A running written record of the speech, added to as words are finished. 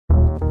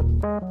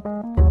Welcome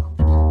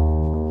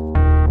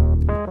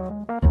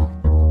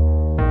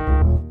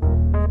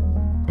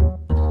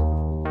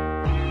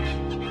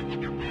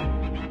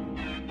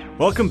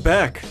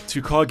back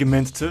to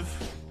Cargumentative,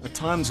 a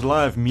Times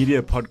Live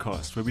media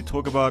podcast where we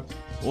talk about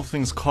all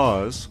things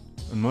cars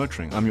and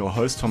motoring. I'm your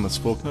host, Thomas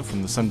Faulkner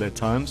from the Sunday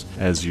Times,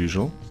 as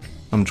usual.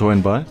 I'm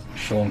joined by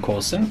Sean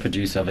Corson,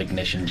 producer of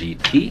Ignition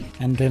GP.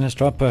 And Dennis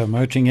Dropper,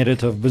 motoring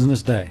editor of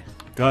Business Day.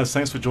 Guys,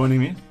 thanks for joining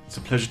me. It's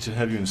a pleasure to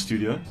have you in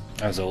studio.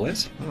 As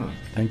always.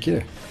 Thank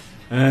you.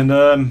 And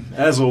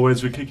as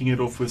always, we're kicking it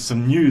off with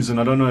some news, and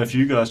I don't know if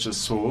you guys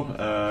just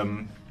saw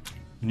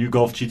new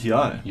Golf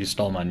GTI. You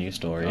stole my news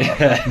story.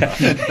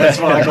 That's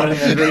why I got in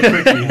there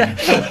very quickly.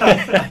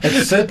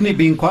 It's certainly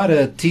been quite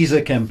a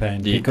teaser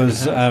campaign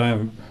because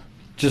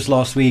just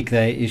last week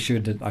they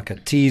issued like a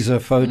teaser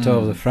photo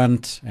of the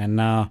front, and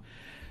now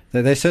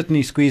they're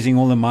certainly squeezing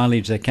all the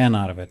mileage they can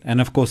out of it. And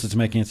of course it's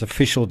making its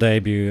official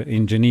debut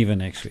in Geneva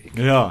next week.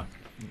 Yeah,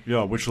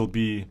 which will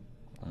be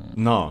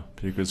now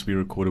because we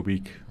record a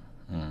week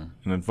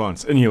in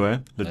advance. Anyway,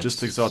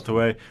 logistics out the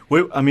way.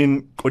 I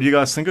mean, what do you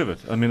guys think of it?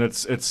 I mean,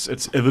 it's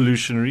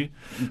evolutionary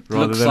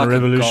rather than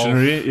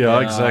revolutionary. Yeah,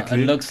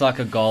 exactly. It looks like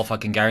a Golf. I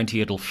can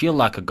guarantee it'll feel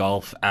like a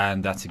Golf,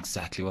 and that's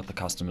exactly what the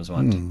customers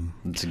want.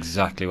 It's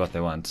exactly what they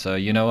want. So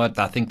you know what?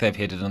 I think they've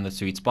hit it on the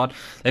sweet spot.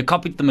 They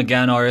copied the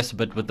Megane RS a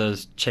bit with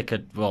those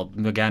checkered. Well,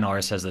 Megane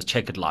RS has those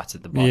checkered lights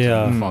at the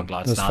bottom, fog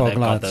lights. Now they've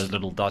got those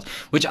little dots,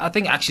 which I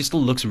think actually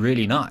still looks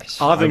really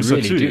nice. I think so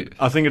really too. Do.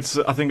 I think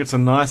it's a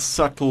nice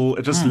subtle.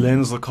 It just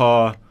lends the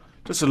car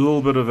just a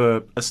little bit of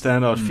a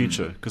standout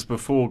feature, because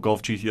before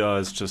Golf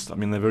GTIs just, I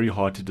mean, they're very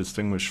hard to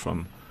distinguish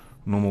from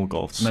normal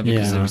Golfs. Maybe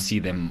because we see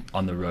them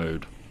on the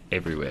road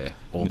everywhere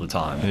all the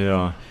time.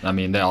 Yeah. I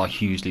mean, they are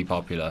hugely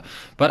popular.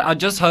 But I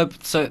just hope,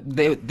 so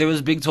there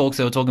was big talks,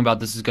 they were talking about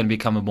this is going to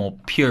become a more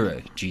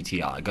pure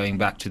GTI, going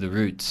back to the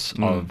roots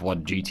of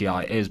what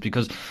GTI is,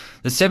 because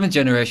the 7th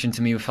generation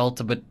to me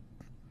felt a bit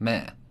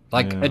meh.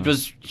 Like, it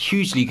was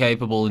hugely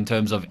capable in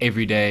terms of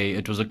everyday,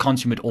 it was a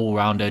consummate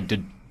all-rounder,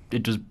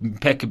 it was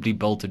impeccably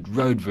built, it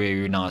rode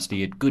very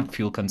nicely, it had good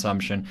fuel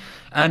consumption,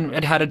 and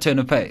it had a turn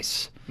of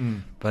pace.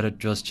 But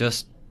it was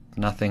just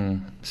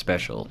nothing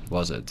special,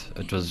 was it?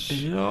 It was...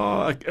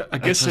 Yeah, I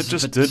guess it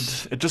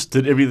just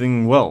did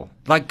everything well.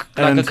 Like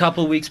a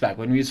couple of weeks back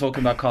when we were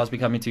talking about cars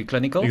becoming too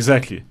clinical.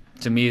 Exactly.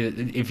 To me,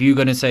 if you're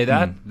going to say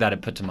that, that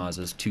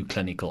epitomizes too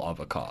clinical of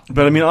a car.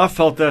 But I mean, I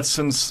felt that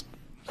since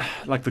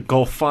like the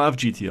Golf 5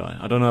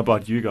 GTI. I don't know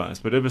about you guys,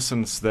 but ever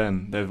since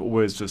then, they've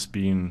always just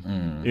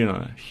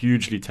been,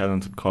 hugely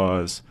talented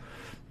cars.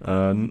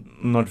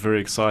 Not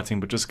very exciting,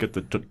 but just get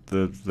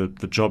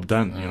the job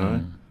done, you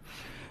know?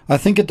 I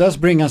think it does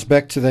bring us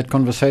back to that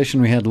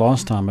conversation we had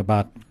last time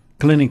about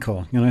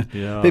clinical, you know?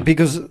 Yeah.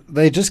 Because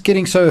they're just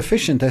getting so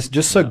efficient. They're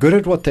just so good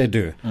at what they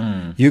do.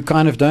 You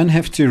kind of don't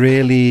have to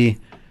really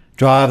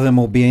drive them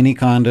or be any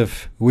kind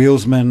of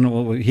wheelsman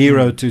or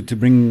hero to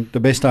bring the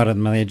best out of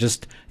them.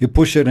 You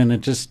push it and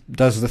it just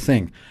does the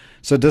thing.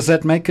 So does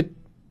that make it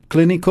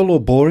clinical or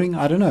boring?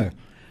 I don't know.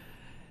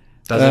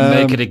 Does it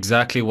make it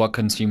exactly what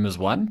consumers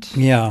want?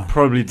 Yeah.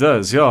 Probably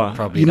does, yeah.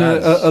 Probably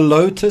does. A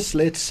Lotus,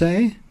 let's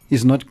say,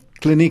 is not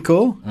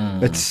clinical.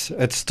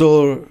 It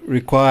still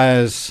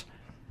requires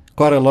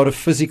quite a lot of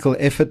physical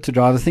effort to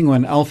drive the thing, or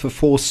an Alpha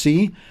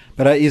 4C.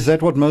 But is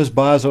that what most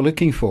buyers are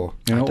looking for?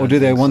 You know, or do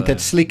they want that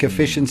sleek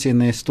efficiency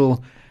and they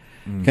still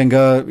can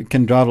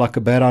drive like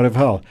a bat out of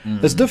hell?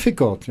 It's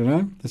difficult, you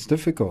know. It's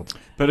difficult.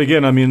 But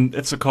again, I mean,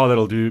 it's a car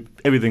that'll do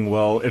everything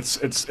well.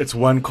 It's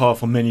one car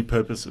for many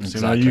purposes.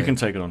 Exactly. You know, you can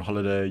take it on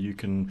holiday. You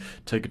can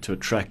take it to a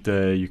track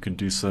day. You can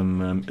do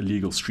some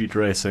illegal street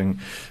racing.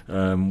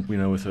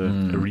 With a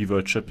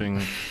Revo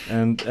chipping,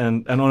 and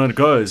on it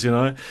goes. You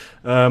know.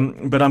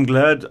 But I'm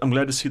glad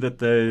to see that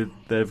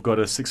they've got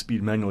a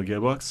 6-speed manual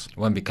gearbox.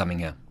 Won't be coming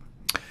here.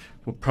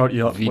 Well,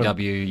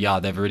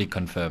 VW, they've already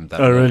confirmed that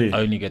really?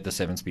 Only get the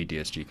 7-speed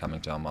DSG coming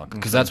to our market,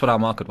 because that's what our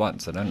market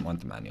wants. They don't want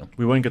the manual.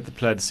 We won't get the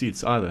plaid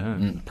seats either, huh?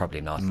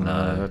 Probably not.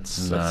 No, that's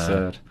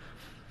sad.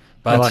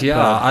 But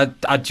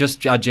I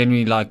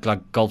genuinely like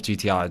Golf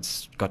GTI.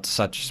 It's got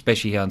such,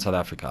 especially here in South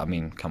Africa. I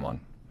mean, come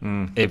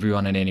on,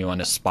 everyone and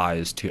anyone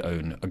aspires to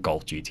own a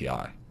Golf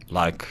GTI.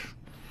 Like,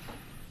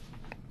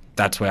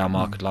 that's where our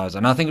market lies,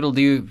 and I think it'll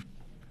do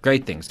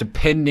great things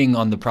depending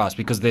on the price,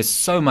 because there's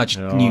so much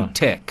new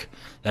tech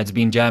that's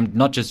been jammed,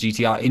 not just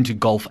GTI, into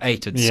Golf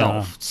 8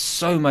 itself.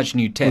 So much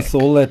new tech. With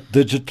all that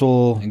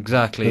digital, the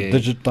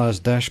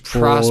digitized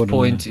dashboard. Price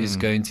point is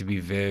going to be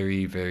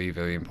very, very,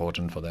 very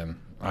important for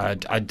them. I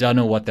don't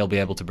know what they'll be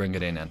able to bring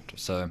it in at.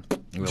 So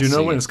we'll Do you know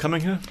see. when it's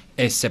coming here?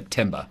 It's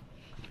September.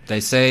 They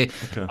say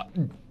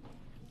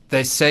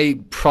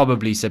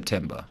probably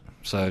September.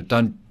 So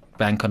don't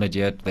bank on it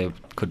yet. There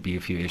could be a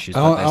few issues.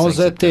 I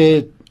was at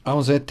the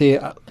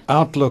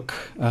Outlook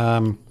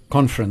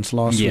conference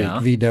last week,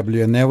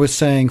 VW, and they were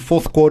saying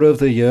fourth quarter of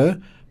the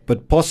year,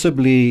 but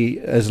possibly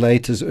as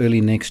late as early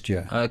next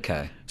year.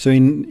 Okay. So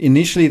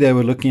initially they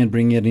were looking at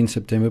bringing it in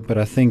September, but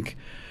I think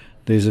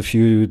there's a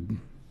few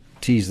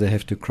T's they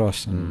have to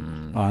cross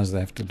and I's they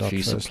have to A dot few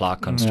first. supply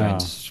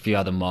constraints, a few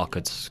other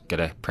markets get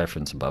a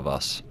preference above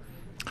us.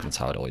 That's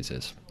how it always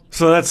is.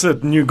 So that's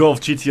it. New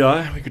Golf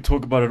GTI. We could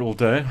talk about it all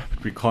day,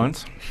 but we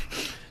can't.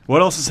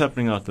 What else is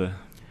happening out there?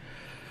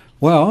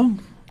 Well,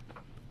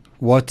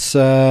 what's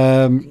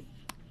the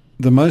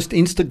most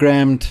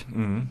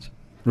Instagrammed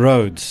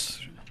roads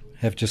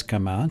have just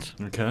come out.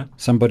 Okay.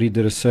 Somebody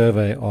did a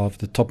survey of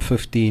the top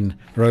 15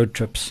 road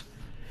trips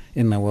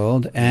in the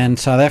world, and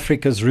South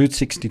Africa's Route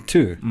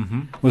 62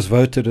 was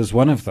voted as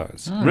one of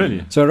those.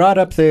 Really? So right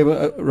up there,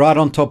 right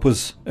on top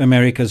was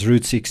America's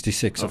Route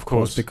 66, of course,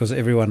 course. because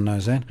everyone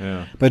knows that.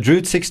 Yeah. But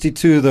Route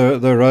 62,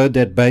 the road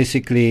that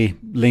basically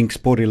links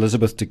Port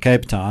Elizabeth to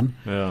Cape Town,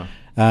 Yeah.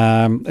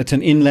 it's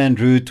an inland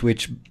route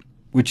which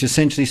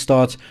essentially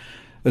starts.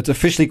 It's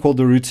officially called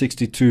the Route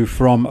 62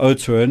 from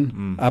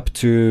Oudtshoorn up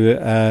to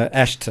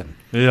Ashton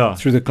Yeah.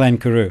 through the Klein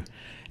Karoo.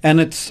 And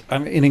it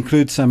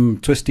includes some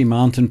twisty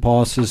mountain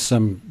passes,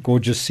 some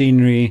gorgeous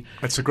scenery,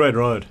 It's a great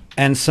road.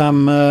 and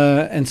some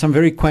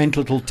very quaint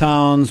little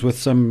towns with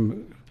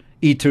some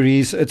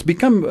eateries. It's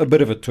become a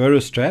bit of a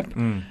tourist trap,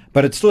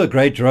 but it's still a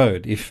great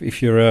road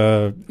if you're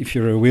a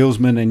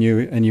wheelsman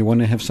and you want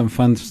to have some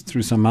fun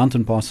through some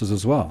mountain passes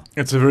as well.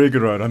 It's a very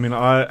good road. I mean,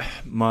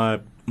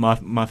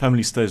 my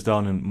family stays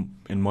down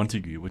in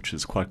Montague, which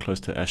is quite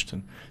close to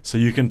Ashton. So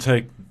you can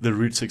take the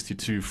Route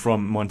 62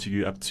 from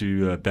Montague up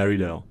to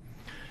Barrydale.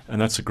 And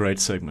that's a great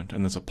segment.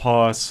 And there's a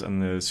pass,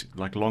 and there's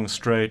like long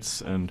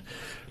straights and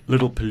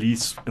little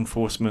police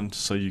enforcement,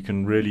 so you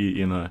can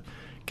really,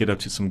 get up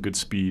to some good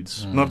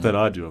speeds. Not that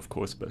I do, of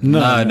course, but No,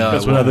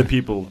 that's what well, other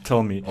people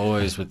tell me.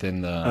 always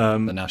within the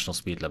national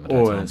speed limit.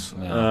 Always.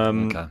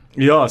 Okay.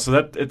 Yeah, so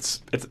that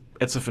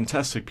it's a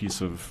fantastic piece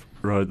of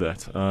road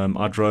that.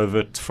 I drove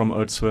it from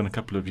Oudtshoorn a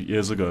couple of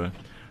years ago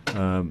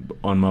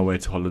on my way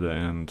to holiday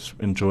and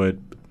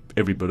enjoyed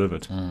every bit of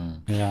it.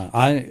 Yeah,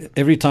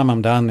 every time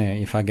I'm down there,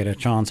 if I get a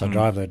chance, I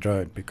drive that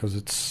road because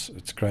it's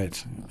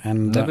great.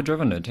 And Never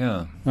driven it,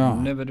 yeah. Oh.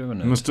 Never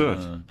driven it. You must do it.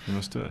 You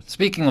must do it.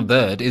 Speaking of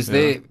that, is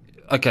there,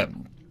 okay,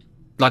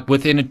 like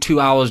within a 2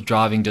 hours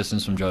driving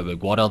distance from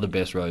Joburg, what are the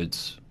best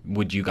roads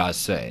would you guys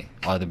say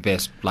are the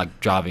best like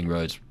driving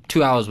roads?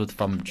 2 hours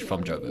from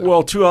Joburg.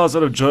 Well, 2 hours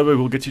out of Joburg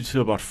will get you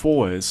to about 4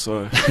 ways,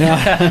 so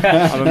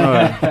I don't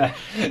know.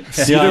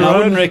 yeah, Road? I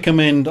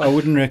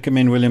wouldn't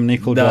recommend William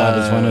Nicol Drive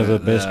as one of the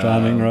best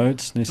driving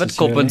roads But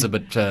necessarily. Korpen's a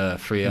bit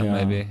freer,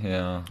 Yeah. maybe,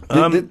 yeah.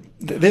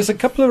 There's a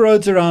couple of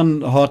roads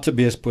around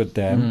Hartebeespoort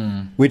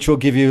Dam, which will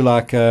give you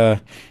like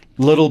a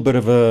little bit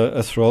of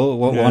a thrill,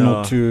 one Yeah.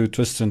 or two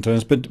twists and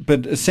turns.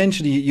 But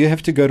essentially, you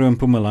have to go to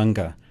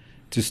Mpumalanga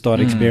to start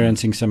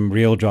experiencing some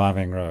real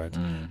driving road,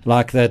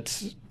 like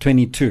that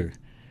 22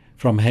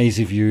 from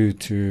Hazyview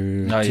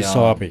to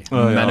Sabi.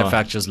 Oh, yeah.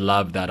 Manufacturers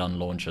love that on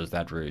launches,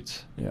 that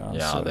route.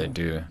 Yeah, so- they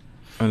do.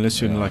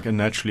 Unless you're in like a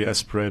naturally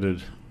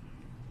aspirated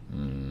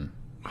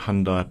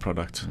Hyundai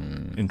product,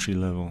 entry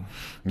level.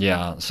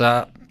 Yeah,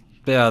 so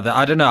yeah,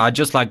 I don't know. I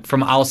just like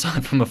from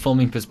outside, from a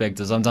filming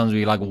perspective, sometimes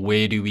we like,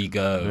 where do we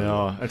go?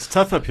 Yeah, it's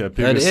tough up here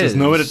because there's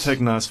nowhere to is.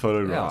 take nice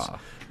photographs.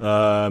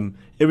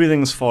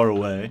 Everything's far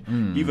away.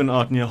 Even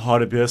out near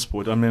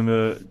Hartebeespoort. I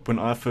remember when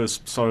I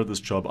first started this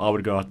job, I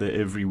would go out there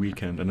every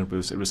weekend, and it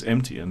was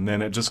empty. And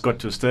then it just got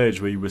to a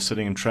stage where you were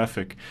sitting in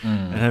traffic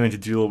and having to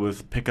deal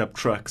with pickup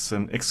trucks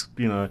and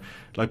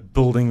like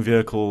building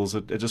vehicles.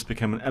 It just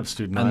became an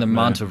absolute nightmare. And the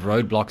amount of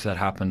roadblocks that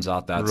happens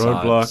out that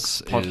Roadblocks,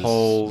 side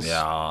potholes.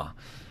 Yeah.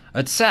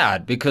 It's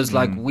sad because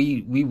like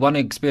we want to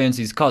experience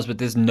these cars, but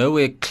there's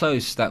nowhere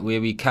close that where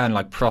we can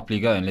like properly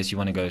go unless you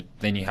want to go.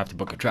 Then you have to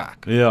book a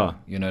track. Yeah.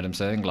 You know what I'm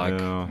saying? Like,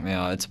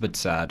 Yeah. it's a bit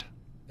sad.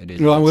 It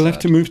is. Well, a bit we'll sad.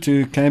 have to move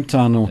to Cape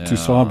Town or to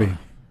Sabi.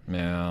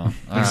 Yeah,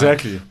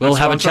 Exactly. We'll That's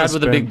have a what I'm chat trying with to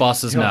the big spend.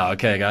 bosses now,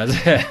 okay,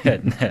 guys?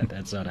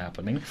 That's not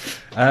happening.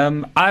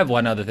 I have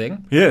one other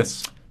thing.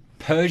 Yes.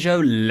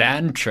 Peugeot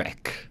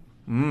Landtrek,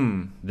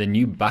 the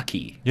new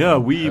Bucky. Yeah,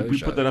 we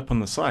Peugeot. put that up on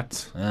the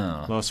site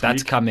last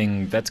That's week.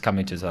 coming. That's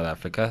coming to South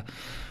Africa.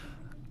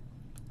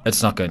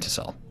 It's not going to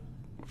sell.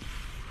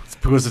 It's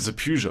because it's a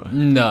Peugeot.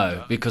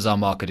 No, because our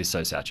market is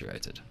so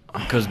saturated.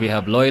 Because we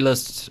have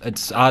loyalists.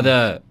 It's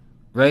either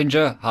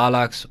Ranger,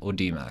 Hilux, or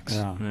D-Max.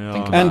 Yeah.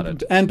 Think about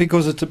it. And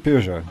because it's a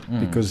Peugeot.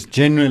 Because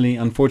generally,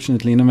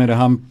 unfortunately, no matter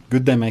how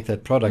good they make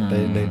that product,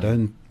 they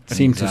don't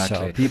seem to sell.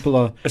 Exactly. People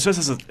are... It's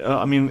just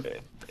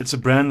it's a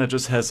brand that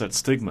just has that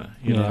stigma,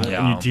 you know, Yeah.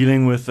 and you're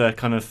dealing with that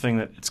kind of thing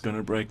that it's going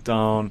to break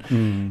down.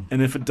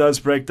 And if it does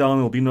break down,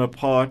 there'll be no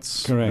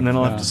parts. Correct, And then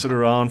I'll have yeah. to sit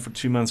around for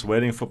 2 months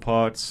waiting for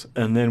parts.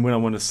 And then when I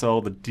want to sell,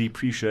 the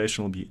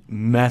depreciation will be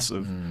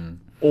massive,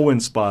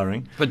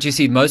 awe-inspiring. But you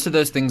see, most of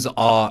those things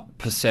are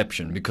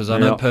perception because I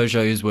know Yeah.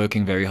 Peugeot is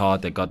working very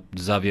hard. They got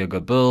Xavier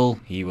Gobil.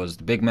 He was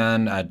the big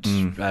man at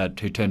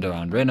who turned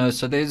around Renault.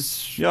 So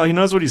there's Yeah, he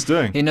knows what he's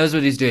doing. he knows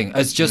what he's doing.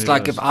 It's just He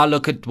like does. if I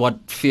look at what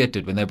Fiat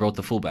did when they brought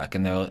the fullback,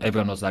 and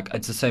everyone was like,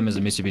 it's the same as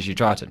a Mitsubishi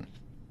Triton,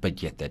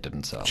 but yet they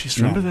didn't sell. Just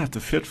remember that, the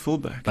Fiat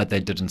fullback. But they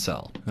didn't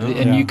sell, Oh.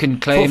 and you can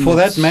claim For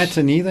that it's-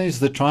 matter, neither is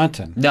the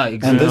Triton. No, And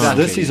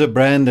exactly. this is a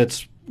brand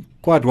that's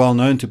quite well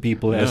known to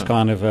people as Yeah.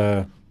 kind of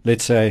a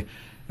let's say,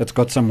 it's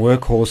got some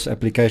workhorse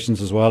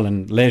applications as well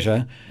and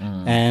leisure,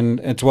 and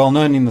it's well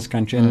known in this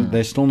country, and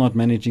they're still not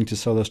managing to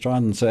sell the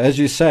Strident. So as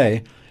you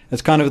say,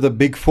 it's kind of the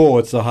big four.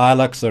 It's the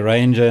Hilux, the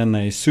Ranger, and the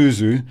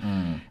Isuzu,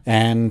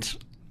 and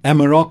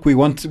Amarok. We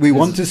want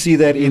to see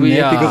that in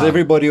there because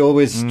everybody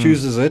always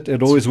chooses it.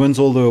 It always wins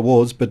all the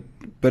awards, but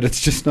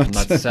it's just not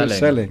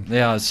selling.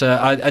 Yeah,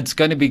 so it's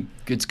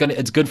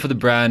good for the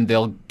brand.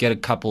 They'll get a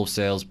couple of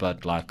sales,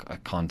 but like I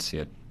can't see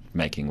it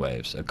making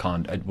waves. It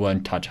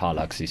won't touch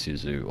Hilux,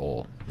 Isuzu,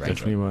 or Ranger.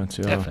 Definitely won't.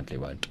 Yeah. Definitely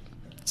won't.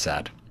 It's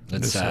sad.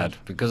 It's sad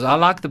because I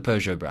like the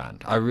Peugeot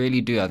brand. I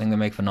really do. I think they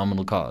make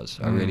phenomenal cars.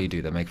 I really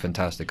do. They make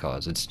fantastic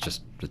cars. It's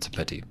a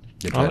pity.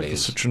 It I really like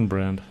is. the Citroen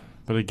brand,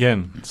 but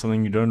again, it's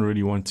something you don't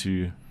really want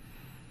to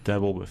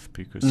dabble with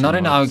because Not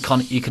in our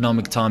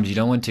economic times. You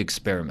don't want to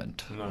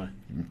experiment. No.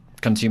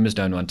 Consumers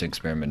don't want to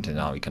experiment in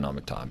our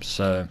economic times.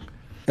 So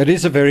It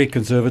is a very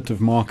conservative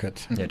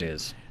market. it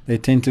is. They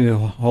tend to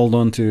hold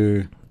on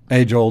to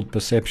age-old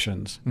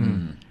perceptions.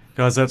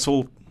 Guys, that's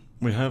all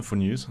we have for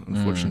news,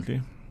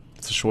 unfortunately.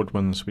 It's a short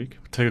one this week.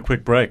 Take a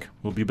quick break.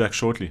 We'll be back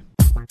shortly.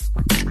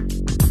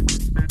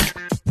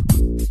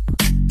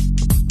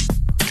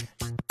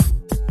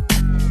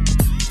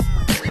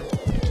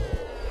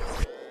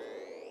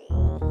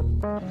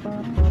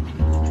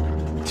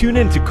 Tune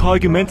in to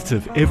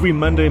Cargumentative every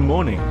Monday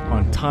morning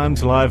on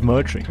Times Live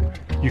Motoring.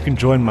 You can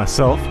join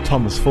myself,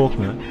 Thomas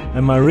Faulkner,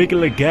 and my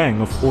regular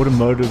gang of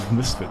automotive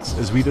misfits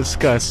as we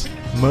discuss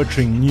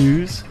motoring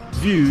news,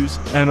 views,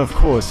 and of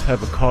course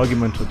have a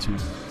cargument or two.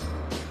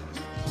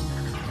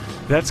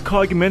 That's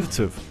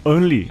Cargumentative,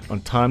 only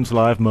on Times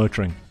Live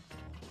Motoring.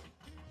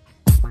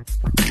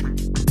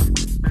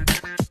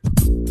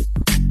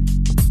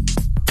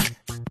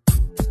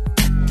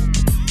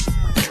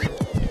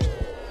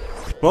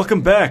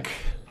 Welcome back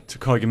to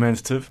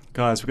Cargumentative.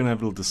 Guys, we're going to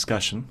have a little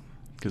discussion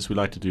because we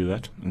like to do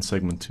that in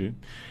segment 2.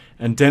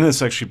 And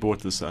Dennis actually brought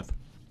this up.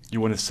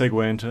 You want to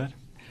segue into it?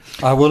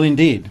 I will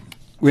indeed.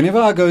 Whenever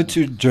I go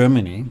to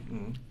Germany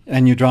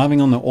and you're driving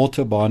on the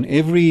Autobahn,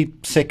 every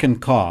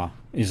second car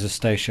is a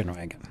station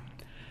wagon.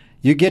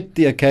 You get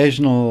the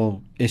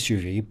occasional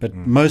SUV, but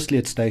mostly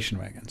it's station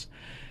wagons.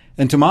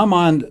 And to my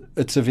mind,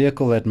 it's a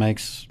vehicle that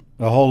makes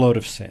a whole lot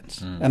of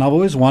sense. And I've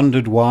always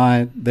wondered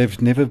why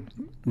they've never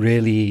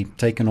really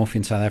taken off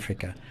in South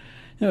Africa.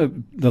 You know,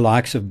 the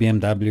likes of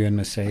BMW and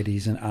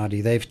Mercedes and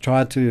Audi, they've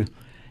tried to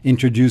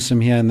introduce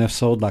them here and they've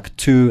sold like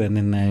 2 and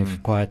then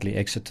they've quietly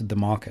exited the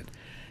market.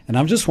 And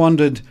I've just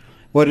wondered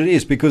what it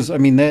is because, I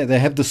mean, they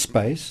have the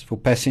space for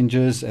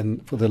passengers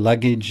and for the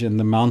luggage and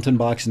the mountain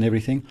bikes and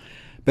everything,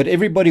 but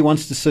everybody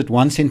wants to sit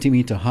 1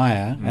 centimeter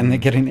higher and they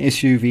get an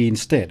SUV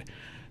instead.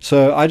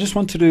 So I just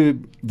wanted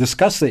to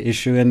discuss the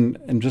issue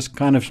and just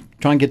kind of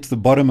try and get to the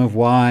bottom of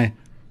why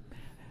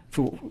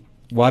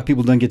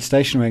people don't get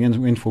station wagons,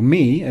 when for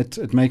me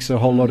it makes a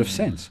whole lot of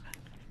sense.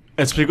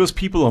 It's because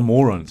people are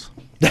morons.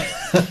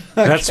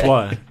 That's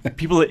why.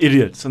 People are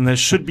idiots and they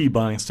should be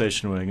buying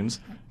station wagons.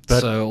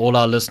 But So all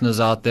our listeners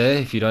out there,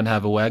 if you don't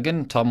have a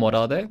wagon, Tom, what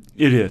are they?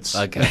 idiots.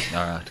 Okay,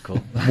 all right,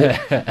 cool.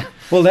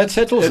 Well, that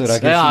settles it, I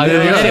guess. Yeah,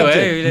 Moving on.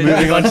 anyway,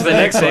 moving on to the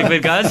next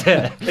segment, guys.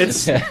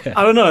 It's,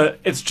 I don't know,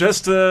 it's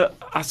just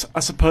I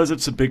suppose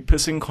it's a big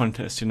pissing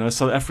contest, you know.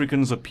 South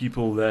Africans are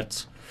people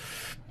that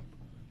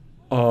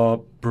are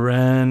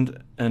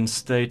brand and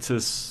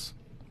status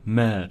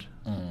mad.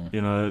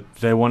 You know,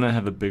 they want to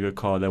have a bigger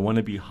car. They want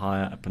to be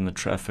higher up in the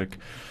traffic.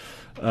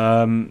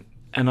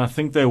 And I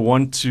think they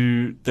want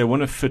to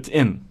fit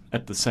in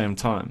at the same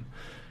time.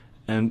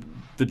 And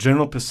the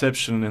general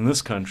perception in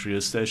this country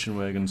is station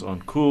wagons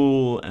aren't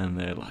cool and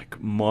they're like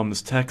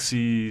mom's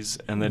taxis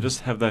and they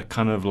just have that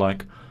kind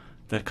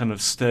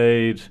of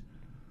staid,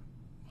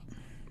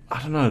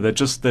 I don't know, they're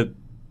just that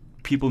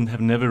people have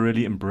never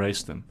really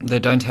embraced them. They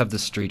don't have the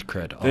street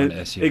cred on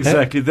SUVs.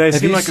 Exactly. They Have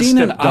seem you like a seen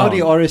step an Audi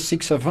down.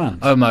 RS6 Avant?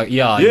 Oh my,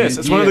 yeah. Yes,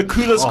 it's one of the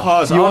coolest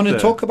cars you out want to there.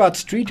 talk about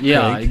street cred?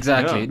 Yeah,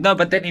 exactly. Yeah. No,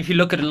 but then if you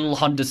look at a little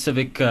Honda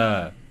Civic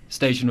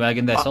station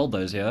wagon, they sold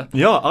those, yeah.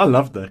 Yeah, I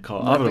loved that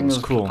car. I thought it Thing was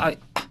cool.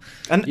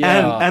 And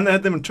Yeah. they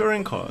had them in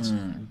touring cars.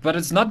 But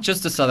it's not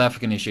just a South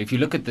African issue. If you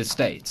look at the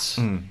States,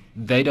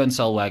 they don't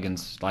sell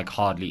wagons like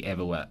hardly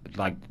ever.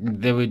 Like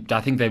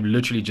I think they've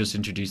literally just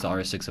introduced the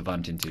RS6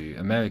 Avant into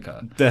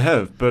America. They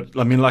have, but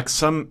I mean, like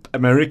some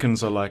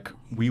Americans are like,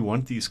 we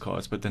want these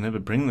cars, but they never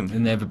bring them. They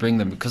never bring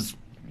them because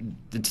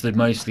it's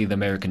mostly the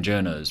American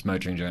journos,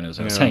 motoring journos,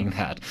 who are Yeah. saying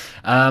that.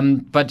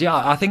 But yeah,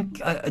 I think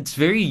it's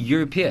very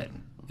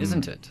European,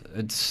 isn't it?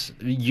 It's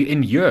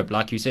in Europe,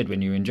 like you said,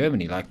 when you're in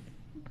Germany, like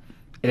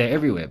they're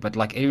everywhere. But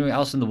like everywhere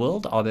else in the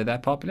world, are they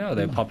that popular? Are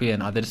they popular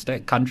in other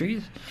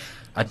countries?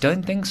 I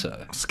don't think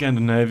so.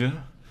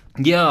 Scandinavia,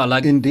 Yeah,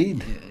 like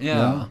Indeed.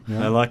 yeah.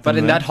 they like But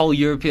them in there. that whole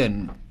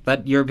European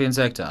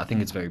sector, I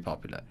think it's very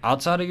popular.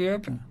 Outside of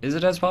Europe, is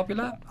it as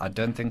popular? I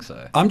don't think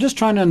so. I'm just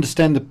trying to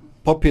understand the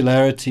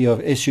popularity of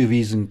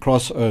SUVs and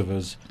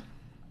crossovers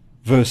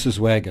versus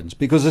wagons,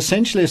 because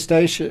essentially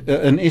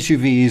an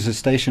SUV is a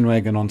station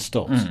wagon on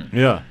stilts.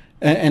 Yeah.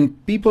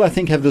 And people, I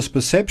think, have this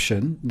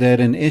perception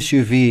that an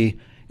SUV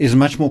is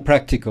much more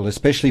practical,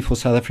 especially for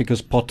South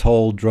Africa's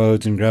potholed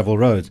roads and gravel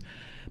roads.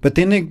 But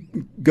then they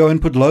go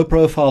and put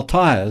low-profile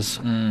tires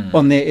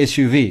on their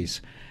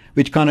SUVs,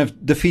 which kind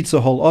of defeats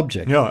the whole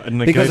object. Yeah, it because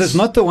negates- it's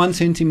not the 1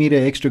 centimeter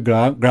extra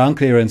ground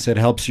clearance that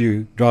helps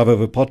you drive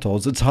over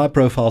potholes. It's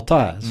high-profile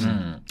tires.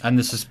 And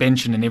the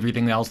suspension and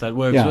everything else that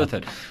works Yeah. with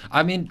it.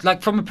 I mean,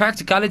 like from a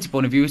practicality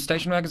point of view,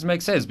 station wagons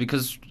make sense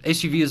because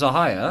SUVs are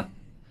higher.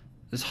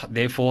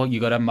 Therefore, you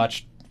got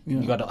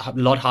a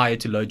lot higher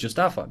to load your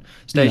stuff on.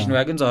 Station Yeah.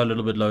 wagons are a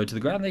little bit lower to the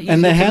ground. They're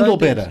And they easier to handle load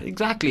things. better.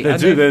 Exactly. They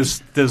And do.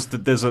 they-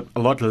 There's a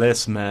lot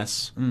less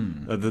mass.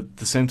 The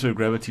center of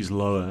gravity is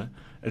lower.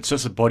 It's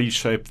just a body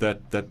shape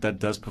that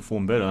does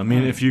perform better. I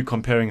mean, if you're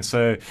comparing,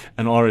 say,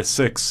 an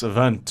RS6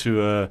 Avant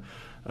to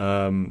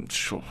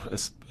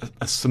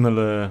a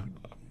similar,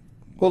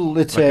 Well,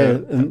 let's Like say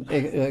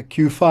a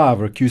Q5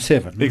 or a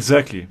Q7.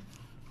 exactly,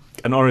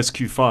 an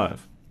RSQ5,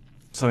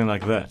 something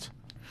like that.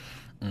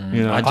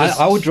 You know,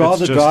 I would it's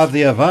rather just- drive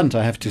the Avant,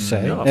 I have to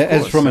say, yeah, of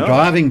as course, from a yeah.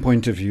 driving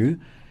point of view,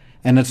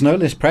 and it's no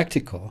less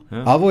practical.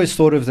 Yeah. I've always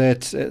thought of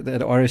that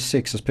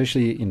RS6,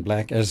 especially in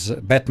black, as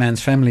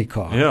Batman's family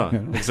car. Yeah, You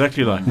know.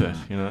 exactly like that,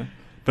 you know.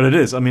 But it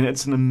is. I mean,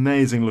 it's an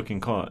amazing looking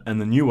car, and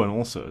the new one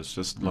also is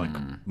just like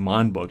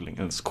mind-boggling,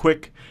 and it's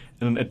quick,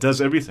 and it does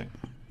everything.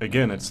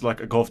 Again, it's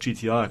like a Golf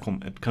GTI.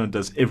 It kind of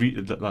does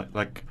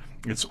like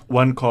it's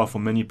one car for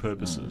many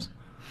purposes.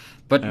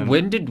 But And-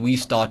 when did we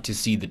start to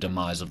see the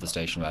demise of the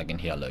station wagon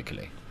here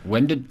locally?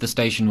 When did the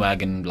station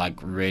wagon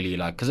really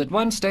because at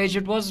one stage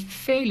it was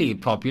fairly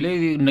popular.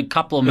 And a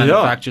couple of Yeah.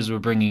 manufacturers were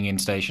bringing in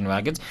station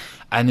wagons,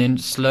 and then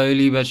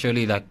slowly but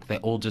surely they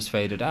all just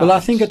faded out. Well,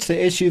 I think it's the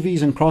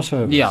SUVs and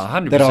crossovers Yeah,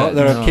 100%.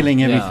 that are Yeah.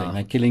 killing everything. Yeah.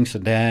 They're killing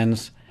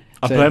sedans.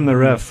 I So- blame the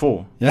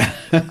RAV4. Yeah.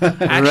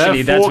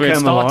 actually that's where it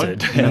came along,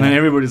 started. and then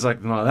everybody's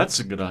like, "No, that's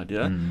a good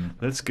idea.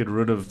 Let's get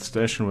rid of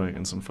station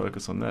wagons and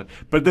focus on that."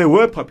 But they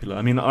were popular.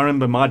 I mean, I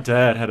remember my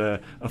dad had a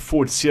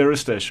Ford Sierra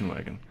station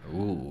wagon.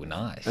 Ooh,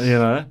 nice. You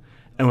know,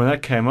 and when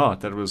that came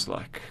out, that was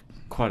like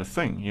quite a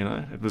thing. You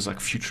know, it was like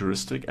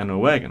futuristic and a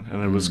wagon,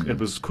 and it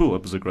was cool.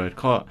 It was a great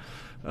car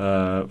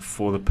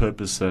for the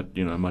purpose that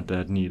my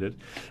dad needed.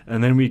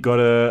 And then we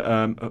got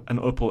an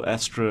Opel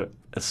Astra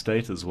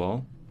Estate as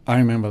well. I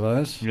remember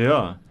those.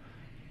 Yeah,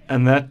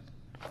 and that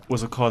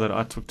was a car that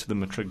I took to the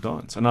Matric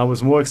dance, and I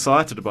was more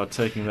excited about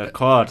taking that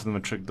car to the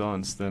Matric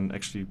dance than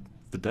actually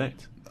the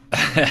date.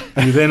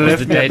 You then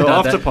left the me at date the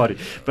not after that- party,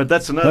 but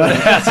that's another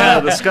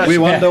discussion. We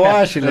wonder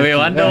why she left We you.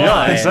 wonder Yeah,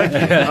 why.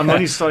 exactly. I'm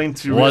only starting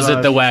to. Was it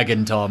realize- the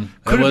wagon, Tom?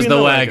 Could It have was been the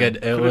the wagon. wagon.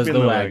 It Could have was been the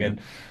the wagon. wagon.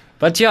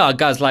 But yeah,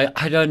 guys,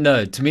 I don't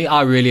know. To me,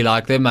 I really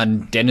like them,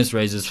 and Dennis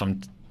raises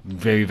some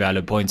very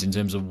valid points in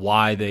terms of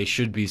why they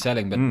should be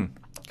selling, but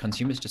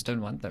consumers just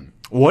don't want them.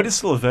 What is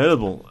still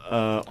available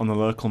on the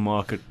local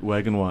market,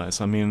 wagon-wise?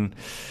 I mean,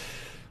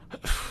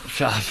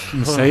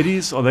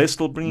 Mercedes, are they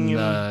still bringing in?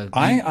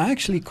 I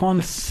actually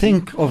can't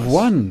think of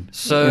one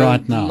So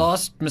right now. the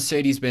last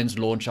Mercedes-Benz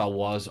launch I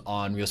was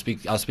on, I was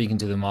speaking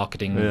to the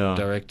marketing Yeah.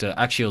 director.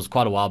 Actually, it was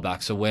quite a while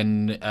back. So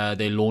when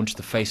they launched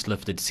the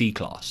facelifted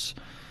C-Class,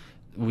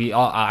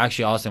 I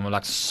actually asked them, we're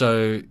like,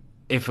 so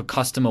if a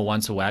customer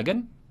wants a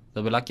wagon,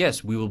 they'll be like,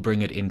 yes, we will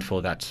bring it in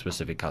for that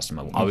specific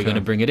customer. Are we Okay. going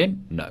to bring it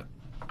in? No.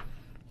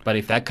 But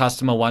if that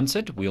customer wants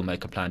it, we'll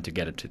make a plan to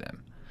get it to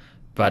them.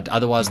 But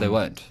otherwise, they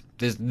won't.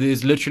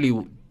 There's literally,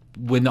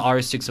 when the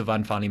RS6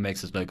 Avant finally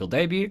makes its local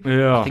debut,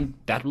 Yeah. I think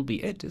that will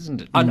be it,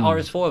 isn't it? An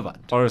RS4 Avant.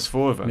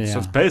 RS4 event. So Yeah.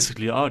 it's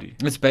basically Audi.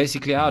 It's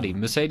basically Audi.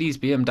 Mercedes,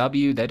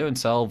 BMW, they don't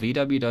sell.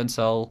 VW don't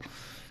sell.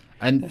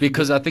 And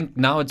because I think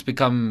now it's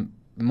become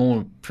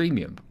more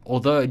premium.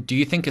 Although, do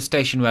you think a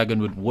station wagon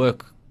would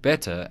work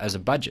better as a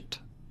budget?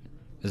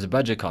 As a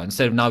budget car?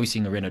 Instead of now we're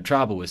seeing a Renault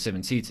Travel with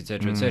 7 seats,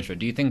 etc., etc.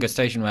 Do you think a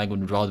station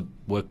wagon would rather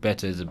work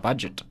better as a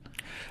budget?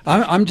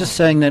 I'm just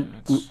saying that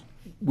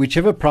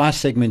whichever price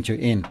segment you're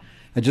in,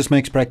 it just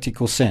makes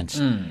practical sense.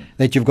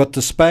 That you've got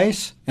the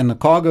space and the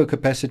cargo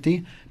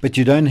capacity, but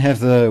you don't have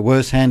the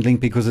worst handling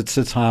because it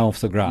sits high off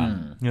the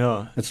ground.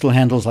 Yeah. It still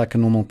handles like a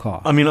normal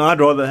car. I mean, I'd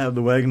rather have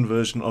the wagon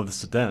version of the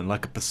sedan,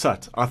 like a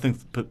Passat. I think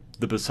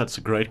the Passat's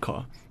a great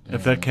car.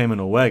 If that came in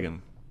a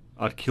wagon,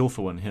 I'd kill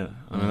for one here.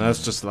 I mean,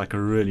 that's just like a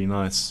really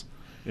nice,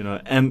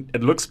 and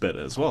it looks better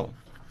as well.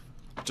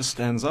 It just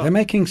stands up. They're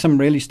making some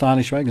really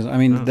stylish wagons. I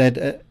mean,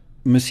 that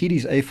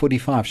Mercedes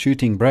A45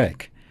 shooting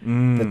brake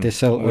that they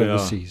sell Oh, yeah.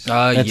 overseas.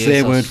 Ah, That's yes,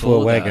 their I word for a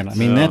saw wagon. that. I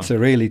mean, Yeah. that's a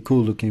really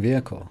cool looking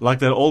vehicle. Like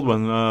that old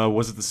one,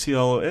 was it the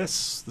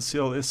CLS? The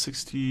CLS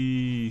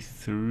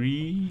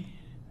 63?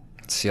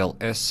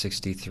 CLS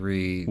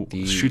 63.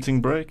 The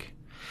Shooting brake?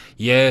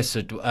 Yes,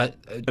 it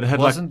had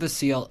wasn't the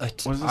CL.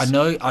 Was I this-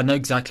 know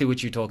exactly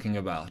what you're talking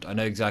about. I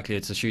know exactly.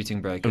 It's a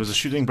shooting brake. It was a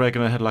shooting brake,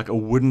 and it had like a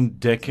wooden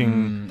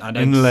decking I know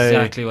inlay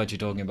exactly what you're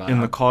talking about. in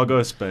the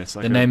cargo space.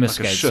 Like The name like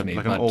escapes a ship, me,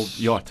 like an but- old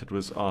yacht. It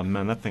was, oh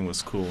man, that thing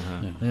was cool.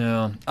 Huh?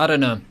 Yeah, I don't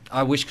know.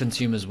 I wish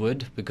consumers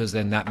would, because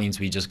then that means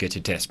we just get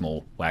to test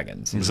more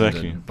wagons. isn't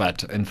Exactly. it?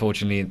 But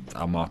unfortunately,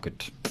 our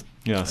market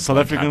Yeah, That South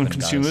won't African happen, guys.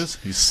 consumers,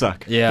 you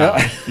suck.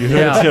 Yeah. You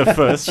heard it here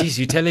first. Jeez,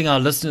 you're telling our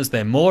listeners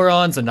they're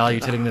morons, and now you're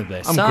telling them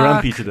they're I'm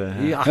grumpy today.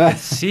 Huh? Yeah, I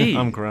see.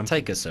 I'm grumpy.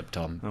 Take a sip,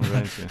 Tom. I'm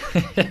going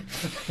to.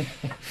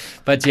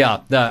 But yeah,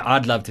 no,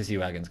 I'd love to see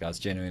wagons, guys,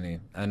 genuinely.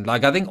 And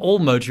like, I think all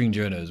motoring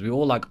journos, we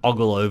all like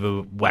ogle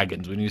over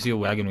wagons. When you see a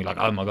wagon, we're like,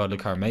 oh my god,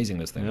 look how amazing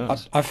this thing Yeah.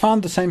 is. I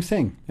found the same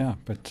thing, yeah,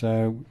 but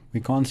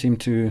we can't seem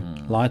to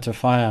light a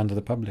fire under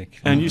the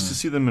public. And you used to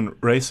see them in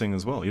racing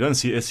as well. You don't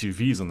see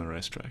SUVs on the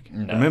racetrack.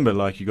 No. Remember,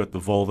 like, you got the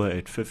Volvo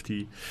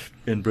 850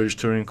 in British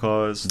touring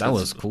cars. That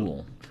was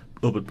cool. A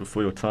little bit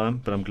before your time,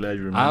 but I'm glad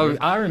you remember it.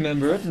 I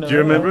remember it. No. Do you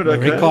remember it?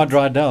 Okay. Ricard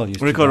Rydell used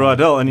Ricard to drive.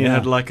 Rydell, and you Yeah.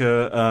 had like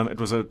it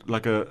was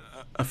like a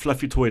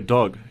fluffy toy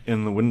dog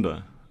in the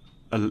window,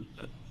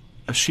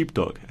 a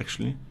sheepdog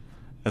actually,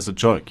 as a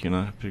joke,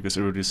 because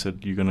everybody said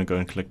you're gonna go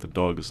and collect the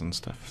dogs and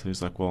stuff. So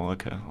he's like, well,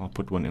 okay, I'll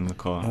put one in the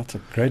car. That's a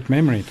great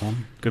memory,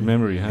 Tom. Good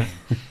memory, huh?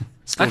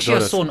 Still Actually, I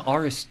got it. saw an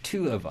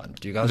RS2 Avant.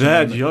 Do you guys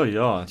That, remember?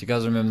 yeah. Do you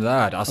guys remember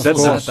that? I saw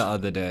That's that it. the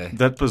other day.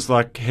 That was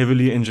like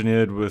heavily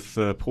engineered with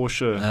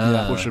Porsche,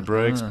 Porsche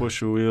brakes,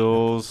 Porsche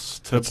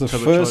wheels. It's the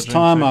first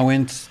time I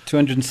went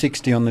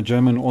 260 on the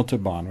German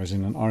Autobahn was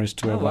in an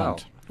RS2 Oh, Avant. wow.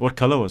 What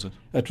color was it?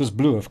 It was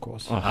blue, of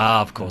course. Oh.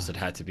 Of course, it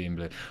had to be in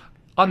blue.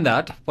 On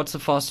that, what's the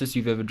fastest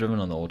you've ever driven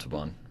on the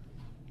Autobahn?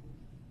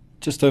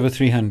 Just over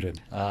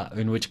 300.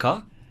 In which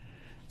car?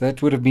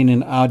 That would have been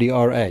an Audi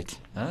R8.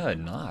 Oh,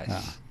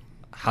 nice.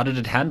 How did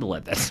it handle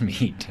at that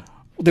speed?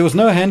 There was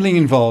no handling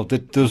involved.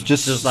 It was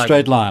just like-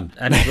 straight line.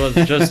 And it was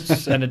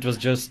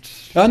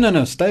just. Oh,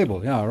 no,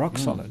 stable. Yeah, rock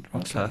solid.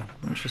 Rock Okay, solid.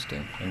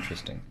 interesting.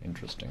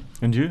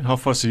 And you? How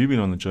fast have you been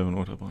on the German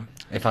Autobahn?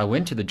 If I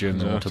went to the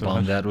German Yeah,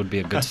 Autobahn, so- that would be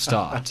a good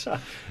start.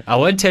 I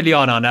won't tell you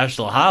on our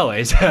national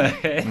highways. Because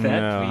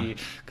the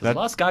That-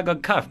 last guy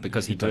got cuffed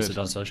because he He posted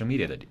did. on social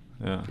media that,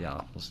 Yeah. yeah,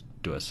 let's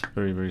do us.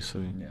 Very, very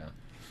silly. Yeah.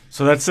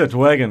 So that's it,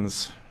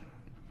 wagons.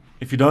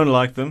 If you don't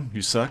like them,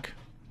 you suck.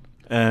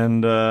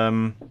 And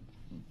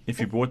if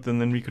you bought them,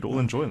 then we could all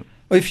enjoy them.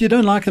 Well, if you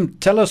don't like them,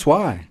 tell us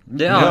why.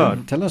 Yeah.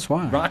 Tell us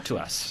why. Write to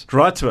us.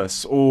 Write to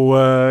us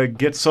or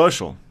get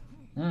social.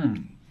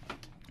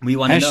 We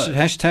want to know.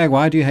 Hashtag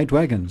why do you hate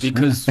wagons?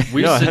 Because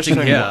we're Yeah, sitting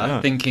hashtag here why,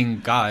 yeah. thinking,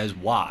 guys,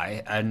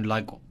 why? And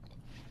like,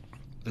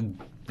 at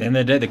the end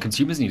of the day, the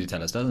consumers need to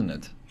tell us, doesn't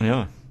it?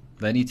 Yeah.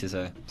 They need to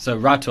say. So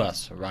write to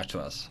us. Write to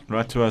us.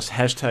 Write to us,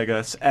 hashtag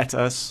us, at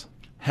us,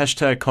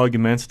 hashtag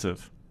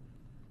Cargumentative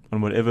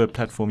on whatever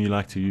platform you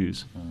like to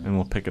use, and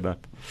we'll pick it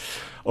up.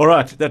 All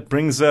right, that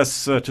brings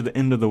us to the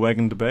end of the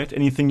wagon debate.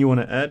 Anything you want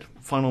to add?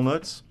 Final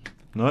notes?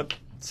 No?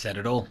 Said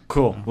it all.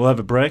 Cool. We'll have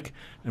a break,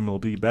 and we'll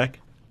be back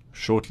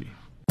shortly.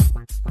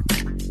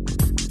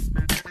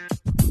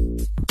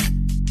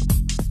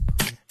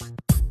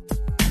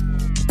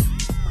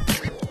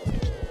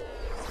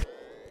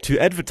 To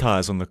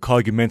advertise on the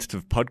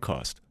Cargumentative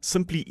podcast,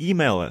 simply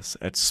email us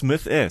at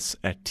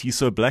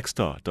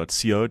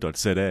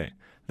smiths@tisoblackstar.co.za.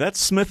 That's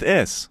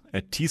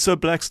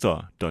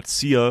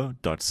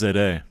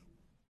smiths@tisoblackstar.co.za.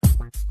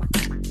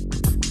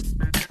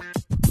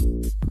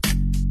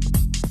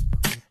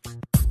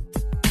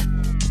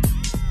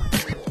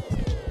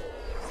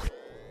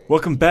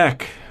 Welcome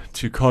back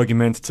to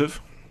Cargumentative.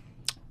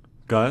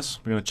 Guys,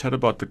 we're going to chat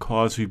about the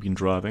cars we've been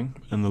driving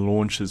and the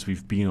launches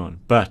we've been on.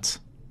 But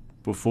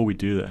before we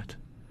do that,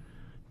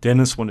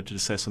 Dennis wanted to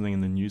say something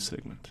in the news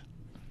segment.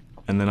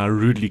 And then I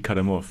rudely cut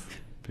him off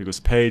because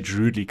Paige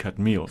rudely cut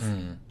me off.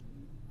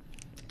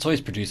 It's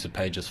always producer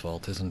Page's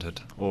fault, isn't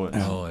it? Always.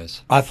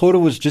 Always. I thought it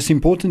was just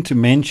important to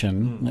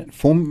mention that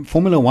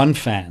Formula One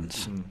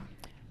fans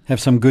have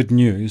some good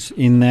news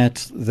in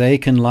that they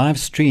can live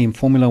stream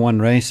Formula One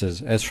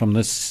races as from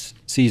this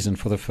season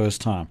for the first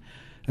time.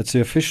 It's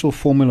the official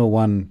Formula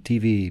One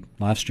TV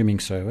live streaming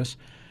service.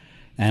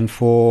 And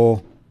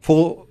for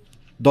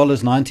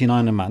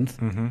 $4.99 a month,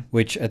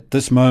 which at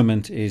this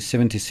moment is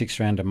 76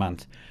 Rand a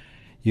month,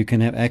 you can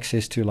have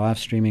access to live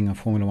streaming of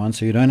Formula One.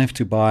 So you don't have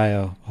to buy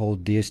a whole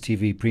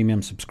DSTV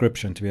premium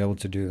subscription to be able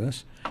to do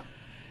this.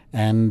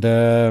 And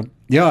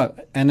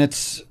and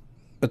it's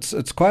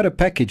quite a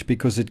package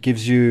because it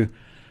gives you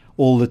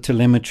all the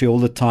telemetry, all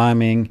the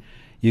timing.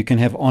 You can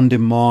have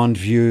on-demand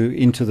view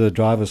into the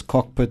driver's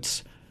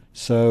cockpits.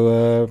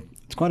 So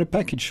it's quite a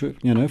package, for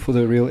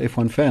the real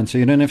F1 fan. So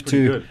you don't have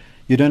Pretty good.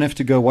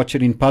 go watch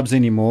it in pubs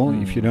anymore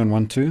if you don't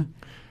want to.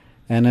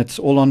 And it's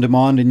all on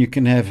demand, and you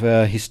can have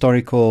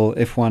historical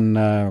F1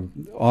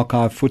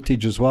 archive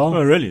footage as well.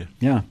 Oh, really?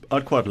 Yeah.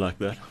 I'd quite like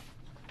that.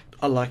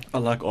 I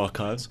like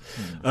archives.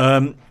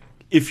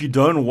 If you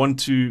don't want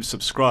to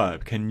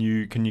subscribe, can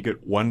you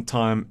get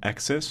one-time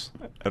access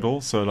at all?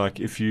 So, like,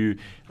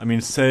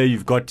 say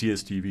you've got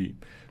DSTV,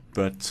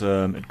 but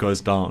it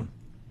goes down,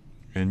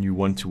 and you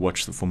want to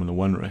watch the Formula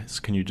One race,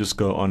 can you just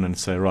go on and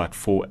say, right,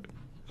 for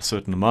a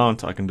certain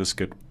amount, I can just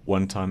get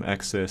one-time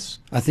access?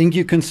 I think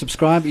you can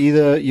subscribe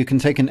either, you can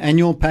take an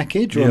annual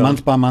package or a Yeah.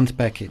 month-by-month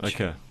package.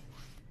 Okay.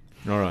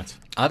 All right.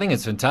 I think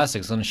it's fantastic.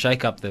 It's going to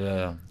shake up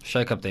the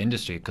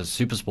industry because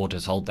Supersport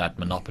has held that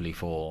monopoly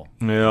for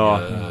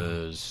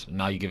years.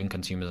 Now you're giving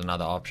consumers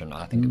another option.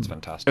 I think it's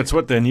fantastic. It's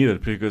what they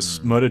needed because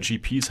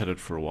MotoGP's had it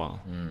for a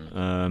while.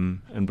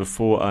 And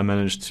before I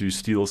managed to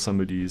steal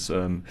somebody's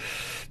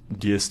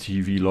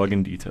DSTV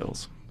login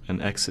details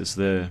and access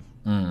their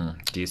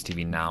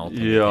DSTV Now.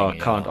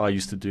 I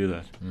used to do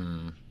that.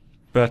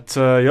 But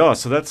so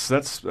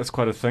that's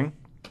quite a thing.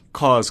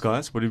 Cars,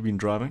 guys, what have you been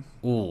driving?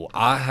 Oh,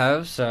 I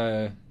have.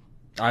 So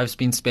I've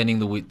been spending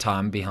the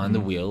time behind the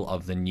wheel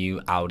of the new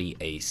Audi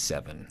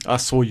A7. I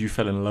saw you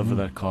fell in love with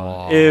that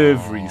car.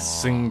 Every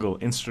single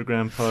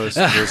Instagram post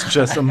was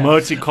just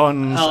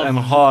emoticons and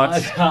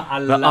hearts. I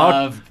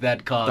loved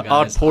that car, the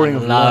guys. outpouring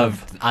of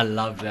love. I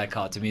loved that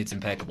car. To me, it's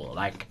impeccable.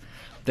 Like,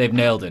 they've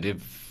nailed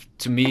it.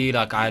 To me,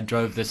 like, I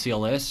drove the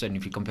CLS, and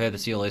if you compare the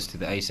CLS to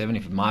the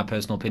A7, in my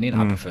personal opinion,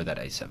 I prefer that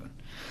A7.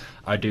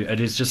 I do. It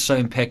is just so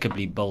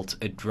impeccably built.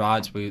 It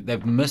rides.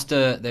 They've missed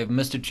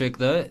a trick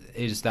though.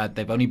 Is that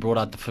they've only brought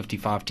out the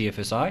 55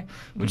 TFSI,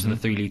 which is the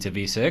 3-liter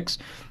V6.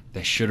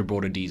 They should have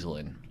brought a diesel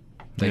in.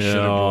 But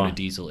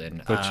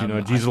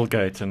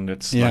Dieselgate, and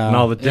it's like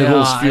now the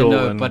devil's fuel.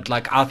 I know, but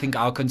like I think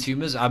our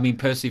consumers. I mean,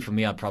 personally, for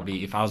me, I'd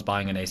probably, if I was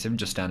buying an A7,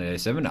 just standard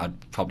A7,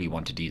 I'd probably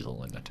want a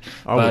diesel in it.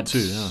 I would too.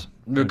 Yeah.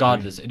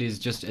 Regardless, it is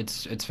just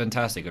it's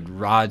fantastic. It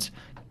rides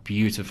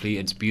beautifully.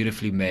 It's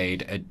beautifully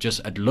made.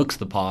 It looks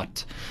the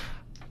part.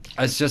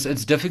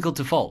 It's difficult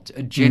to fault.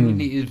 It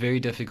genuinely is very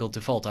difficult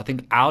to fault. I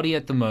think Audi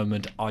at the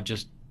moment are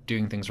just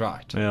doing things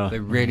right. Yeah. They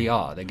really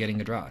are. They're getting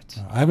it right.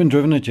 I haven't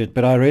driven it yet,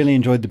 but I really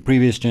enjoyed the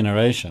previous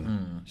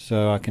generation.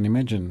 So I can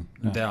imagine.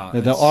 The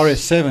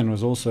RS7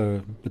 was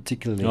also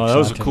particularly exciting. That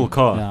was a cool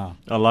car. Yeah.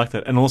 I like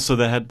that. And also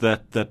they had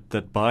that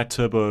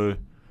bi-turbo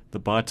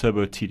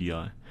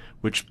TDI,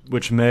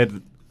 which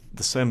made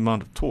the same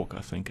amount of torque,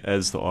 I think,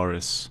 as the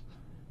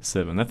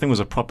RS7. That thing was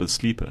a proper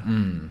sleeper.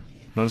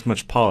 Not as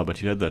much power,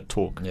 but you had that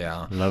torque.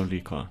 Yeah.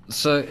 Lovely car.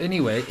 So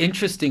anyway,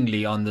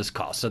 interestingly on this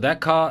car, so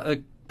that car,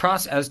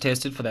 price as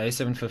tested for the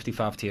A755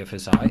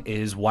 TFSI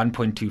is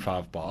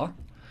 1.25 bar.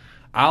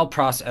 Our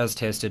price as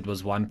tested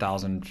was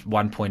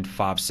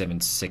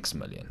 1.576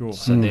 million. Cool.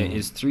 So there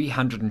is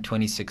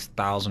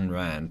 326,000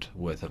 Rand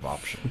worth of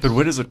options. But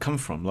where does it come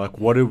from? Like,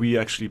 what are we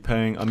actually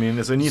paying? I mean,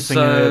 is there anything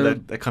here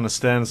that kind of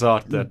stands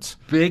out that...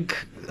 Big...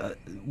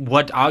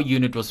 what our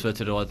unit was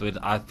fitted with,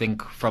 I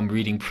think, from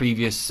reading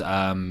previous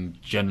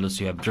journalists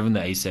who have driven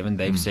the A7,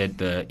 they've said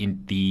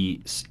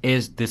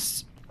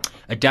this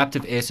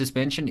adaptive air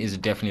suspension is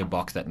definitely a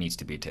box that needs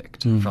to be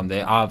ticked. From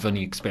there, I've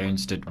only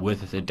experienced it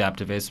with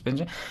adaptive air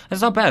suspension.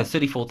 It's not bad,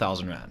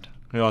 34,000 Rand.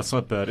 Yeah, it's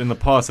not bad. In the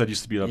past, that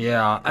used to be like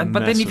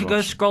but then if you go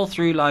scroll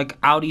through, like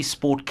Audi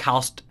Sport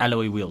cast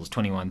alloy wheels,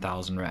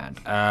 21,000 Rand.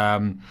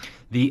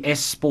 The S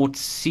Sport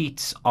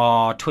seats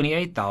are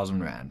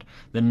 28,000 Rand.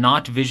 The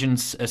night vision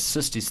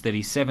assist is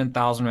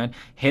 37,000 Rand.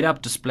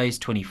 Head-up display is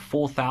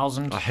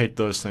 24,000. I hate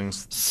those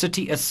things.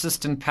 City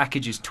assistant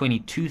package is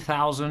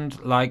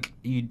 22,000. Like,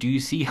 you do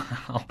see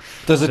how...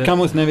 Does it come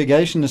with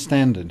navigation as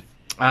standard?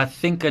 I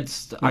think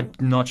it's... I'm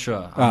not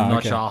sure. I'm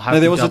not sure. I'll have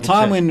there to was a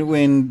time double-check.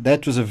 when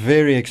that was a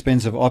very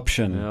expensive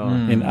option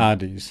in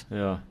Audis.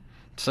 Yeah.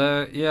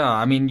 So,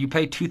 I mean, you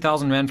pay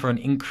 2,000 Rand for an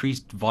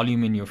increased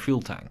volume in your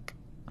fuel tank.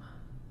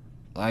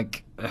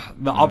 Like,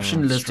 the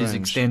option list is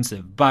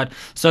extensive. But,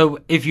 so,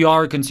 if you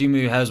are a consumer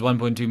who has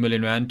 1.2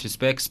 million Rand to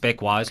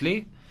spec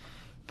wisely.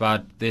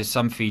 But there's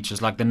some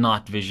features, like the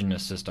night vision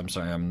assist. I'm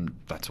sorry,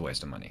 that's a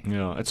waste of money.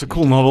 Yeah, it's a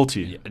cool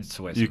novelty. Yeah, it's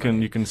a waste of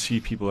money. You can see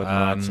people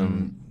at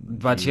night.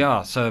 But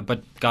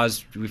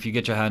guys, if you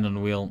get your hand on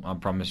the wheel, I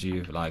promise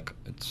you, like,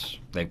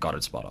 they've got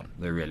it spot on.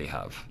 They really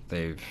have.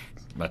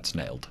 That's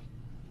nailed.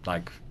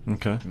 Like,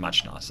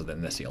 much nicer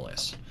than the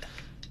CLS.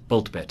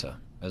 Built better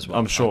as well.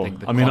 I'm sure.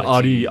 I mean,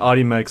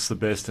 Audi makes the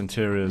best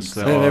interiors.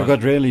 They've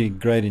got really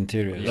great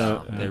interiors.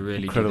 Yeah, they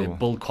really incredible. do. Their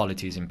build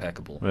quality is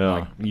impeccable. Yeah.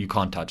 Like, you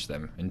can't touch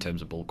them in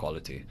terms of build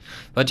quality.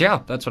 But yeah,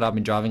 that's what I've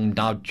been driving.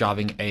 Now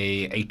driving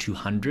a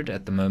A200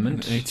 at the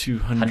moment.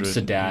 A200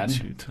 sedan.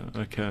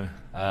 Okay.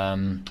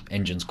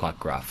 Engine's quite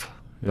gruff.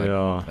 But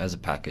as a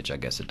package, I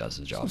guess it does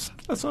the job.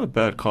 That's not a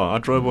bad car. I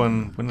drove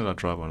one. When did I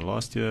drive one?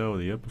 Last year or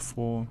the year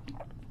before?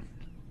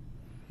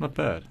 Not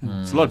bad.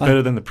 It's a lot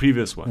better than the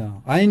previous one. Yeah.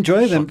 I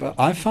enjoy them, but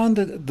I found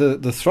that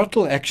the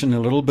throttle action a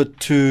little bit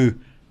too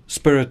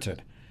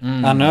spirited.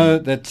 I know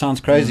that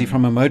sounds crazy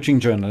from a motoring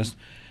journalist,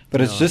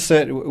 but it's just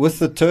that with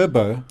the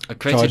turbo it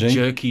creates a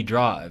jerky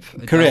drive.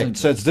 Correct.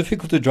 So it's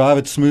difficult to drive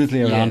it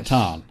smoothly around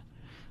town.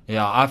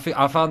 Yeah,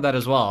 I found that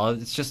as well.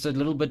 It's just a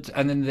little bit,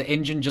 and then the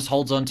engine just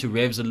holds on to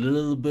revs a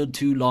little bit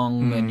too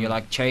long, and you're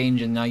like,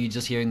 change, and now you're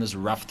just hearing this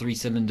rough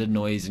 3-cylinder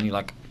noise, and you're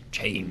like,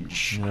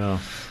 change. Yeah.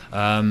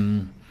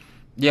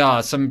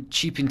 Yeah, some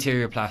cheap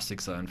interior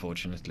plastics though,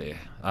 unfortunately.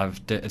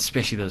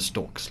 Especially those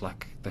stalks,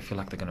 like they feel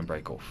like they're going to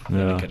break off.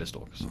 The indicator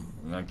stalks.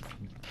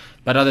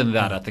 But other than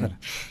that, I think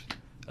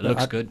it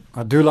looks good.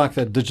 I do like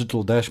that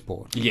digital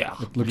dashboard. Yeah,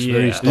 it looks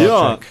very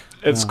Star Trek.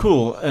 It's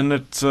cool, and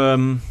it's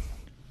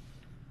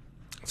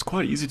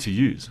quite easy to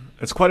use.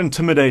 It's quite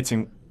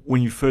intimidating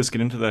when you first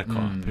get into that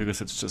car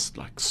because it's just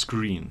like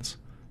screens.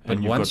 But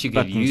And you've once got you get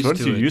buttons. Once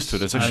used to you're it, used to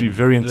it, it's actually and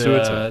very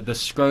intuitive. The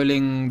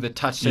scrolling, the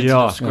touch sensitive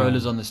Yeah.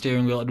 scrollers on the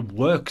steering wheel, it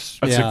works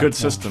It's Yeah, a good yeah.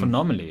 system.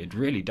 phenomenally. It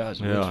really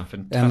does. It Yeah. works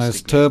fantastically. And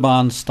those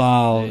turbine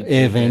style Yeah,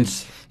 air yeah.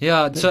 vents.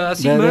 Yeah, so I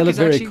see They Merc look is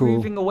very actually cool.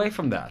 moving away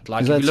from that.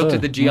 Like Is if that you looked so?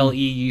 at the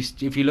GLE,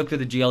 if you looked at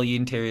the GLE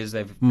interiors,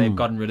 they've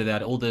gotten rid of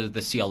that. All the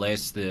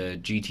CLS, the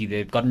GT,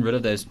 they've gotten rid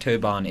of those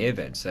turbine air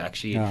vents. They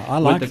actually Yeah, I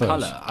with like the those.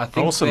 color. I I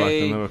think also like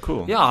them. They were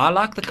cool. Yeah, I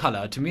like the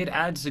color. To me, it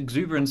adds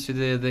exuberance to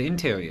the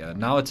interior.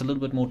 Now it's a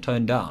little bit more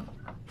toned down.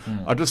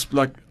 I just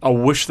like. I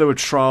wish they would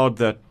shroud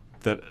that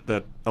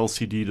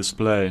LCD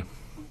display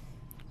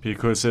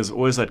because there's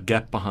always that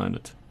gap behind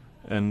it,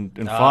 and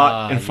in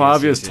Yes,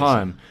 5 years' yes, yes.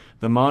 time,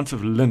 the amount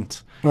of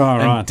lint Oh,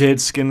 and right.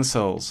 dead skin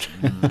cells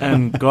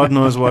and God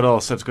knows what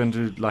else that's going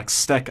to like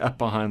stack up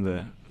behind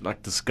there,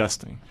 like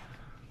disgusting.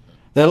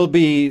 That'll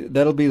be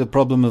the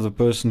problem of the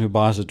person who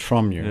buys it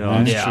from you. Yeah,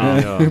 right? that's true,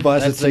 yeah. Who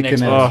buys That's it the next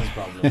second Oh. hand. person's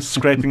problem.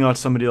 Scraping out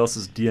somebody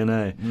else's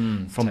DNA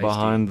from tasty.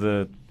 behind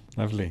the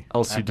Lovely.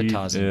 LCD.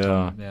 Advertising. Yeah.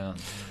 Tom.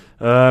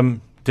 Yeah.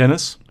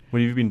 Dennis, what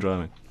have you been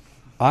driving?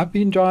 I've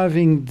been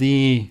driving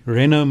the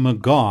Renault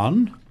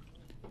Megane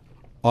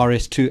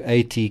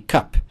RS280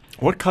 Cup.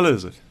 What color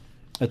is it?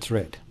 It's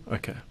red.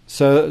 Okay.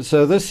 So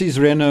this is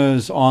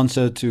Renault's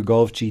answer to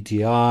Golf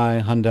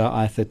GTI, Honda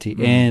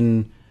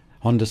i30N,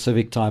 Honda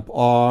Civic Type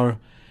R,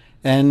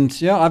 and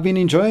yeah, I've been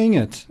enjoying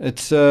it.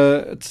 It's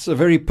a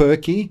very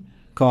perky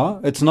car.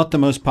 It's not the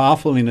most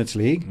powerful in its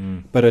league,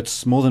 but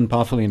it's more than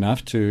powerful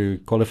enough to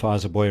qualify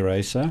as a boy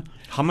racer.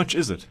 How much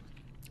is it?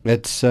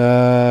 It's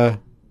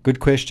good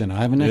question.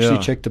 I haven't actually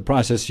Yeah. checked the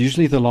price. It's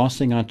usually the last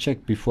thing I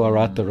check before I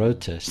write the road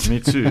test.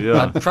 Me too,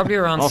 yeah. Probably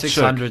around I'll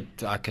 600,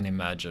 I can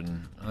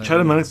imagine. Chat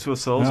amongst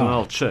yourselves and Yeah.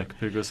 I'll check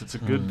because it's a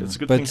good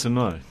But- thing to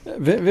know.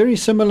 Very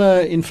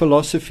similar in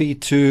philosophy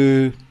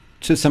to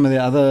some of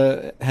the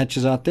other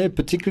hatches out there,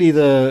 particularly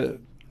the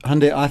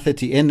Hyundai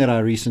i30N that I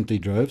recently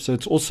drove. So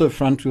it's also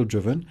front-wheel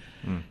driven,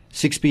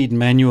 6-speed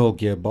manual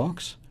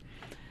gearbox,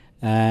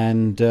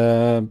 and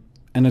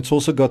it's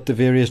also got the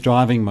various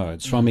driving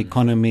modes from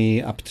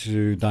economy up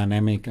to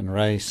dynamic and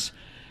race,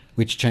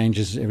 which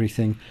changes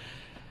everything.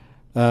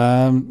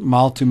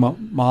 Mild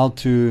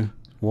to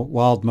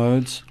wild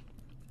modes.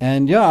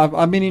 And yeah,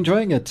 I've been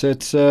enjoying it.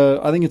 It's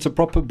I think it's a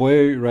proper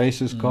boy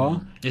racer's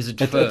car. Is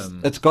it It's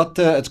firm? it's got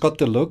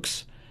the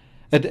looks.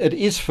 It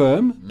is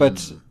firm,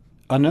 but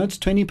I know it's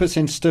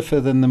 20% stiffer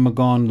than the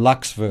Megane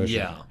Lux version.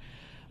 Yeah.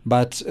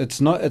 But it's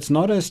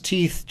not as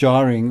teeth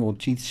jarring or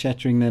teeth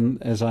shattering than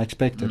as I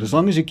expected. As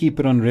long as you keep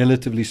it on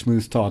relatively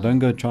smooth tar, don't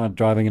go try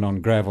driving it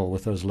on gravel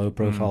with those low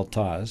profile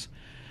tires.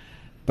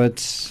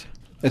 But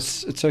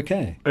it's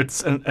okay.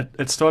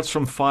 It starts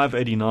from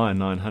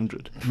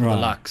 589,900 The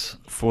Lux.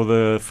 for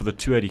the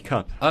 280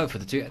 Cup. Oh, for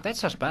the two.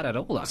 That's not bad at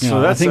all, actually. So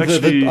Yeah, that's I think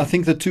actually- I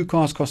think the two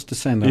cars cost the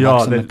same. The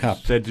Lux and the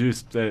Cup. they do.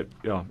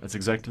 Yeah, it's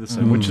exactly the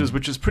same, which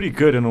is pretty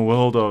good in a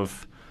world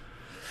of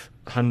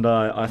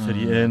Hyundai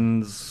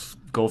i30Ns,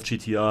 Golf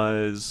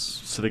GTIs,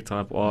 Civic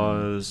Type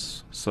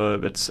Rs. So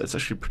it's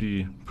actually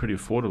pretty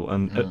affordable,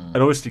 and it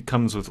obviously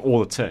comes with all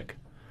the tech.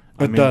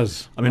 It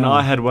does. I mean, Yeah.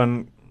 I had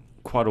one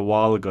quite a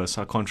while ago,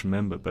 so I can't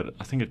remember, but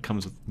I think it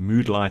comes with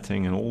mood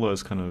lighting and all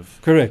those kind of.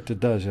 Correct, it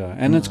does, yeah.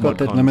 And it's got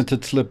that Icons.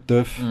 limited slip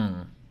diff.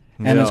 And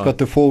it's Yeah. got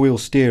the four-wheel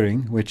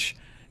steering, which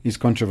is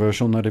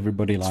controversial. Not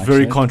everybody likes It's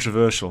very that.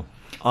 controversial.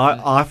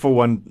 I for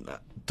one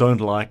don't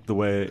like the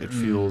way it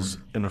feels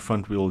in a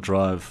front wheel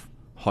drive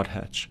hot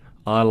hatch.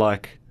 I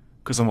like,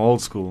 because I'm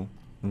old school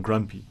and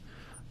grumpy,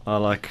 I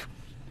like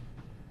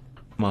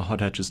my hot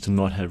hatches to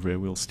not have rear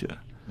wheel steer.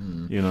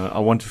 You know, I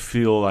want to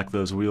feel like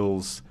those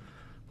wheels,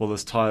 well,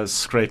 those tires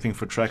scraping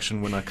for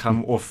traction when I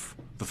come off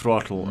the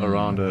throttle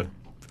around a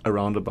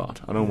roundabout.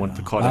 I don't want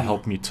the car to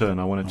help me turn.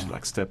 I want it to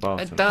like step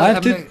out. It and- does. I have I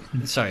to-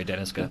 mean- sorry,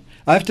 Dennis, go.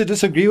 I have to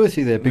disagree with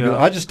you there because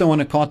Yeah. I just don't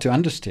want a car to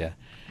understeer.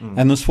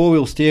 And this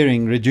four-wheel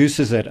steering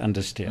reduces that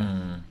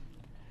understeer.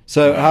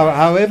 So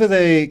however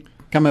they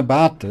come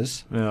about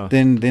this, Yeah.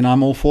 then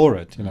I'm all for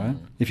it. You know,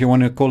 if you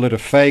want to call it a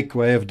fake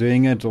way of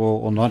doing it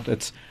or not,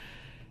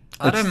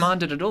 I don't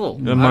mind it at all.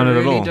 Don't mind I it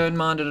at really all. don't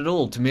mind it at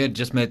all. To me, it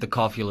just made the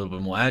car feel a little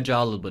bit more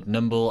agile, a little bit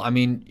nimble. I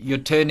mean, your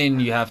turn in,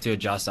 you have to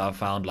adjust. I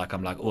found I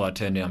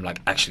turned in. I'm like,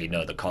 actually,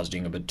 no, the car's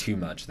doing a bit too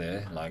much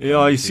there. Like,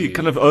 Yeah, you see,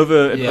 kind of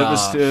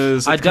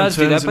oversteers. I it kind does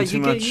of do that, turns but into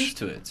you get much. used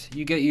to it.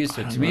 You get used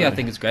to it. To me, I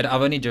think it's great.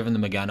 I've only driven the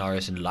Megane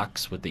RS in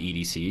Lux with the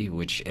EDC,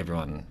 which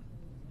everyone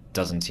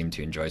doesn't seem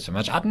to enjoy so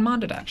much. I didn't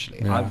mind it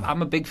actually.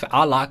 I'm a big fan.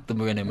 I like the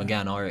Renault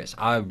Megane RS.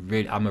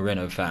 I'm a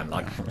Renault fan.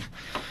 Like,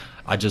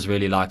 I just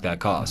really like that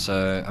car.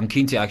 So I'm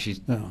keen to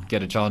actually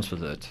get a chance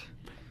with it.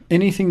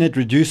 anything that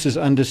reduces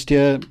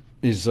understeer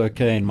is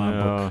okay in my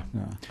book.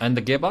 Yeah. And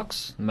the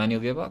gearbox,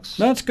 manual gearbox.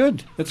 No, it's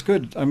good. It's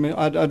good. I mean,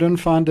 I don't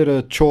find it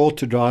a chore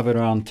to drive it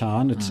around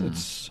town.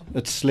 It's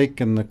slick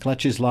and the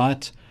clutch is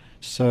light.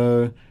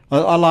 So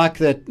I like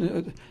that.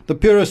 The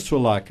purists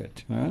will like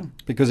it, you know,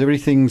 because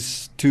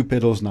everything's two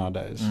pedals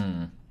nowadays.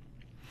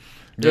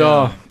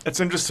 Yeah, it's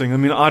interesting. I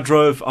mean, I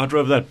drove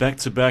that back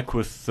to back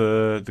with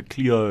the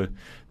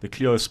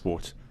Clio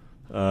Sport,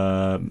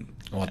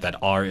 What,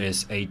 that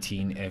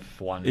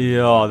RS18F1?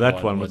 Yeah,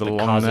 that one with the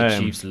long Kaiser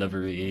name. Chiefs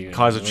livery.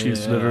 Kaiser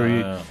Chiefs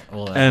livery. All that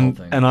whole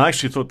thing. And I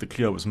actually thought the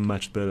Clio was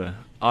much better.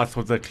 I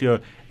thought that Clio,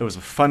 it was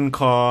a fun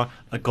car.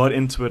 I got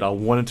into it. I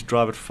wanted to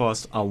drive it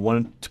fast. I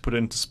wanted to put it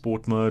into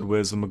sport mode.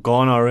 Whereas the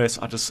Megane RS,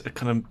 it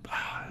kind of,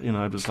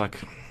 it was like...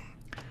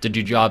 Did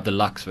you drive the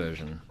Lux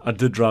version? I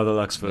did drive the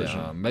Lux version.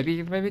 Yeah,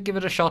 maybe give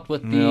it a shot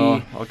with the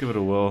Yeah, I'll give it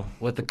a whirl.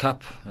 with the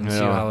Cup and see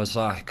Yeah. how it's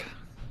like.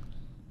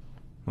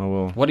 I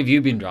will. What have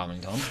you been driving,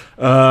 Tom?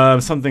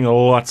 Something a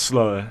lot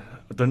slower.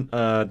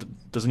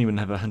 Doesn't even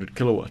have 100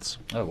 kilowatts.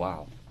 Oh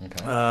wow.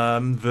 Okay.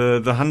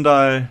 The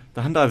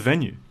Hyundai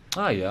Venue.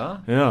 Oh yeah.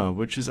 Yeah,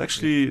 which is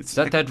actually Is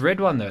that red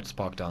one that's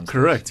parked downstairs?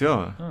 correct.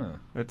 Yeah, Oh.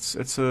 it's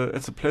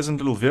a pleasant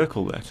little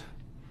vehicle that,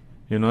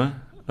 in a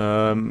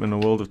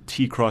world of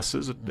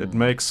T-crosses, it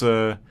makes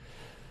a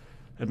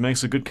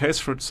good case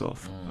for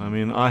itself. I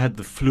mean, I had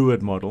the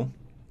Fluid model.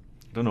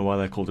 I don't know why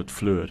they called it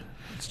Fluid.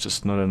 It's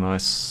just not a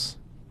nice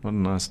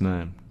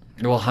name.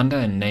 Well,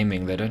 Hyundai and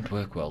naming, they don't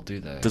work well, do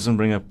they? Doesn't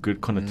bring up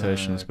good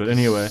connotations. No, But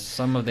anyway,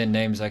 some of their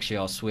names actually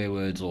are swear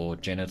words or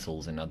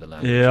genitals in other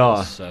languages.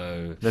 Yeah.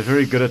 So they're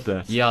very good at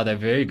that. yeah, they're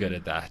very good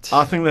at that.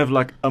 I think they have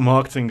like a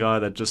marketing guy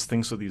that just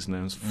thinks of these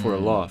names for a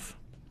laugh.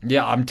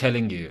 Yeah, I'm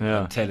telling you. Yeah.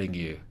 I'm telling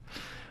you.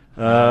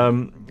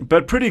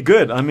 But pretty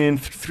good. I mean,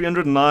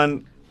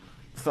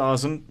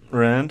 309,000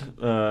 rand,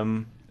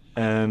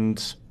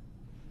 and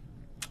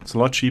it's a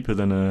lot cheaper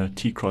than a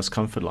T-Cross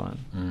Comfort Line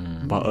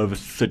by over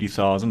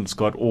 30,000. It's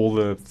got all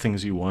the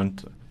things you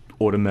want: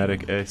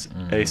 automatic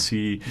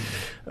AC,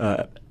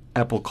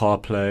 Apple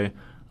CarPlay.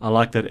 I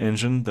like that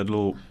engine, that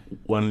little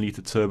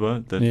 1-liter turbo.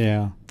 That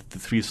Yeah. the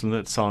 3-cylinder.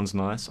 It sounds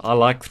nice. I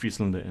like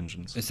 3-cylinder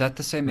engines. Is that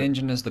the same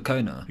engine as the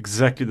Kona?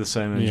 Exactly the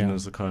same engine Yeah.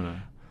 as the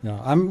Kona. Yeah,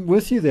 I'm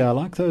with you there. I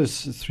like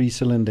those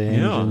 3-cylinder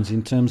Yeah. engines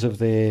in terms of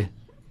their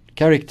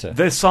character.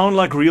 They sound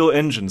like real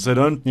engines. They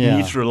don't Yeah.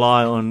 need to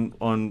rely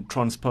on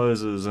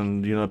transposers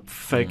and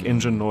fake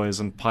engine noise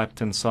and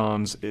piped-in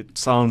sounds. It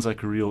sounds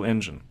like a real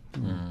engine.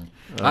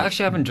 I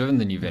actually haven't driven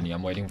the new Venue.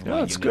 I'm waiting for Yeah,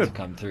 my it's unit good. to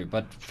come through.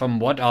 But from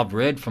what I've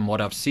read, from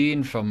what I've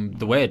seen, from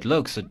the way it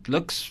looks Yeah.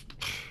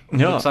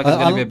 looks like it's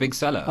going to be a I- big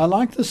seller. I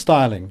like the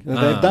styling.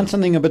 They've done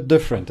something a bit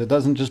different. It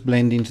doesn't just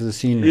blend into the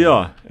scenery.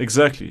 Yeah,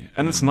 exactly.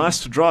 And it's nice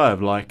to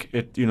drive. Like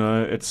it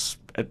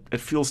it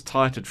feels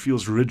tight. It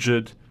feels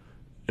rigid.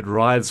 It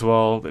rides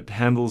well. It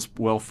handles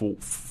well for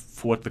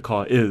what the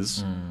car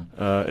is.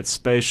 It's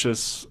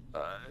spacious.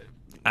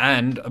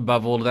 And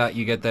above all that,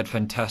 you get that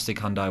fantastic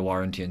Hyundai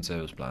warranty and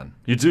service plan.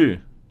 You do.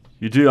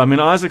 I mean,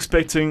 I was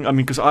expecting,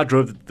 because I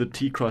drove the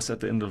T-Cross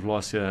at the end of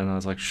last year, and I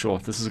was like, sure,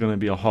 this is going to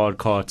be a hard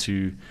car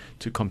to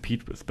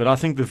compete with. But I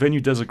think the Venue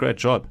does a great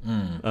job,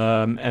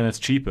 and it's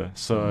cheaper.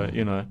 So,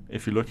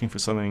 if you're looking for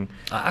something...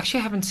 I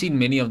actually haven't seen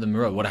many of them on the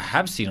road. What I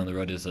have seen on the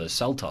road is the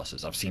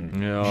Seltoses. I've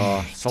seen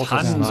Yeah, Seltos is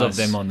tons of nice.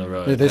 them on the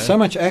road. There's so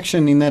much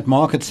action in that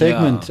market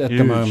segment at the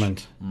Huge.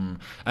 moment.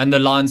 And the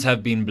lines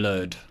have been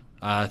blurred.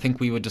 I think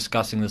we were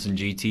discussing this in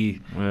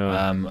GT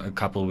Yeah. a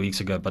couple of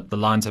weeks ago, but the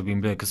lines have been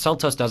blurred because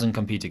Seltos doesn't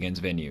compete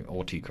against Venue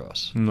or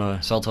T-Cross. No.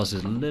 Seltos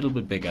is a little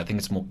bit bigger. I think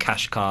it's more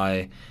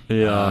Qashqai,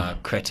 Yeah.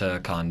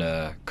 Creta kind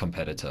of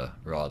competitor,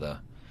 rather.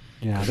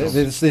 Yeah,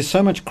 there's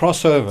so much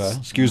crossover.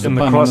 Excuse the In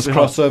the pun. In this yeah.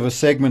 crossover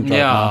segment right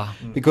Yeah.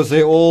 now, because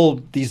they're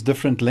all these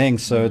different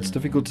lengths. So it's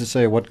difficult to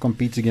say what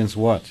competes against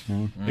what.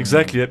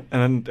 Exactly,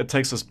 and it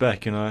takes us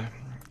back,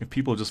 If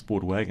people just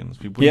bought wagons,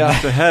 we wouldn't Yeah.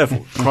 have to have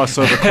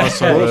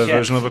crossover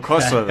version of a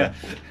crossover.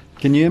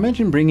 Can you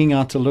imagine bringing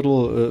out a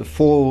little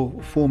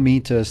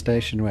 4-meter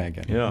station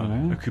wagon? Yeah, you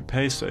know? a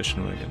coupe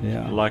station wagon.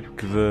 Yeah. Like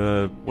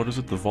the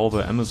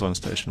Volvo Amazon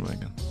station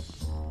wagon.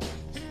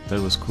 That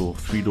was cool.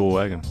 3-door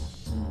wagon.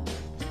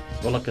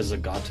 Well, like a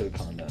Zagato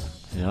kind of.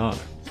 Yeah.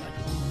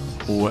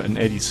 Or an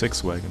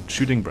 86 wagon.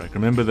 Shooting brake.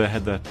 Remember they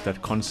had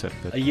that concept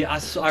that Yeah, I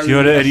saw. if you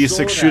had an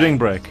 86 shooting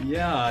brake.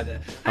 Yeah,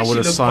 I would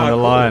have signed a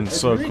line. It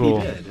So really cool.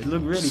 did. It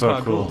looked really So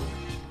quite cool.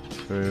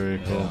 Very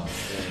cool. Yeah,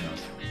 very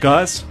nice.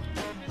 Guys,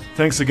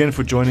 thanks again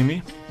for joining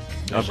me.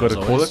 I've got to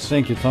as call always. it.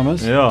 Thank you,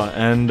 Thomas. Yeah,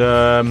 and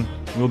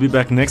we'll be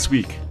back next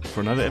week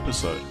for another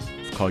episode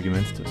of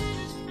Cargumentative.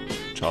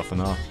 Ciao for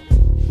now.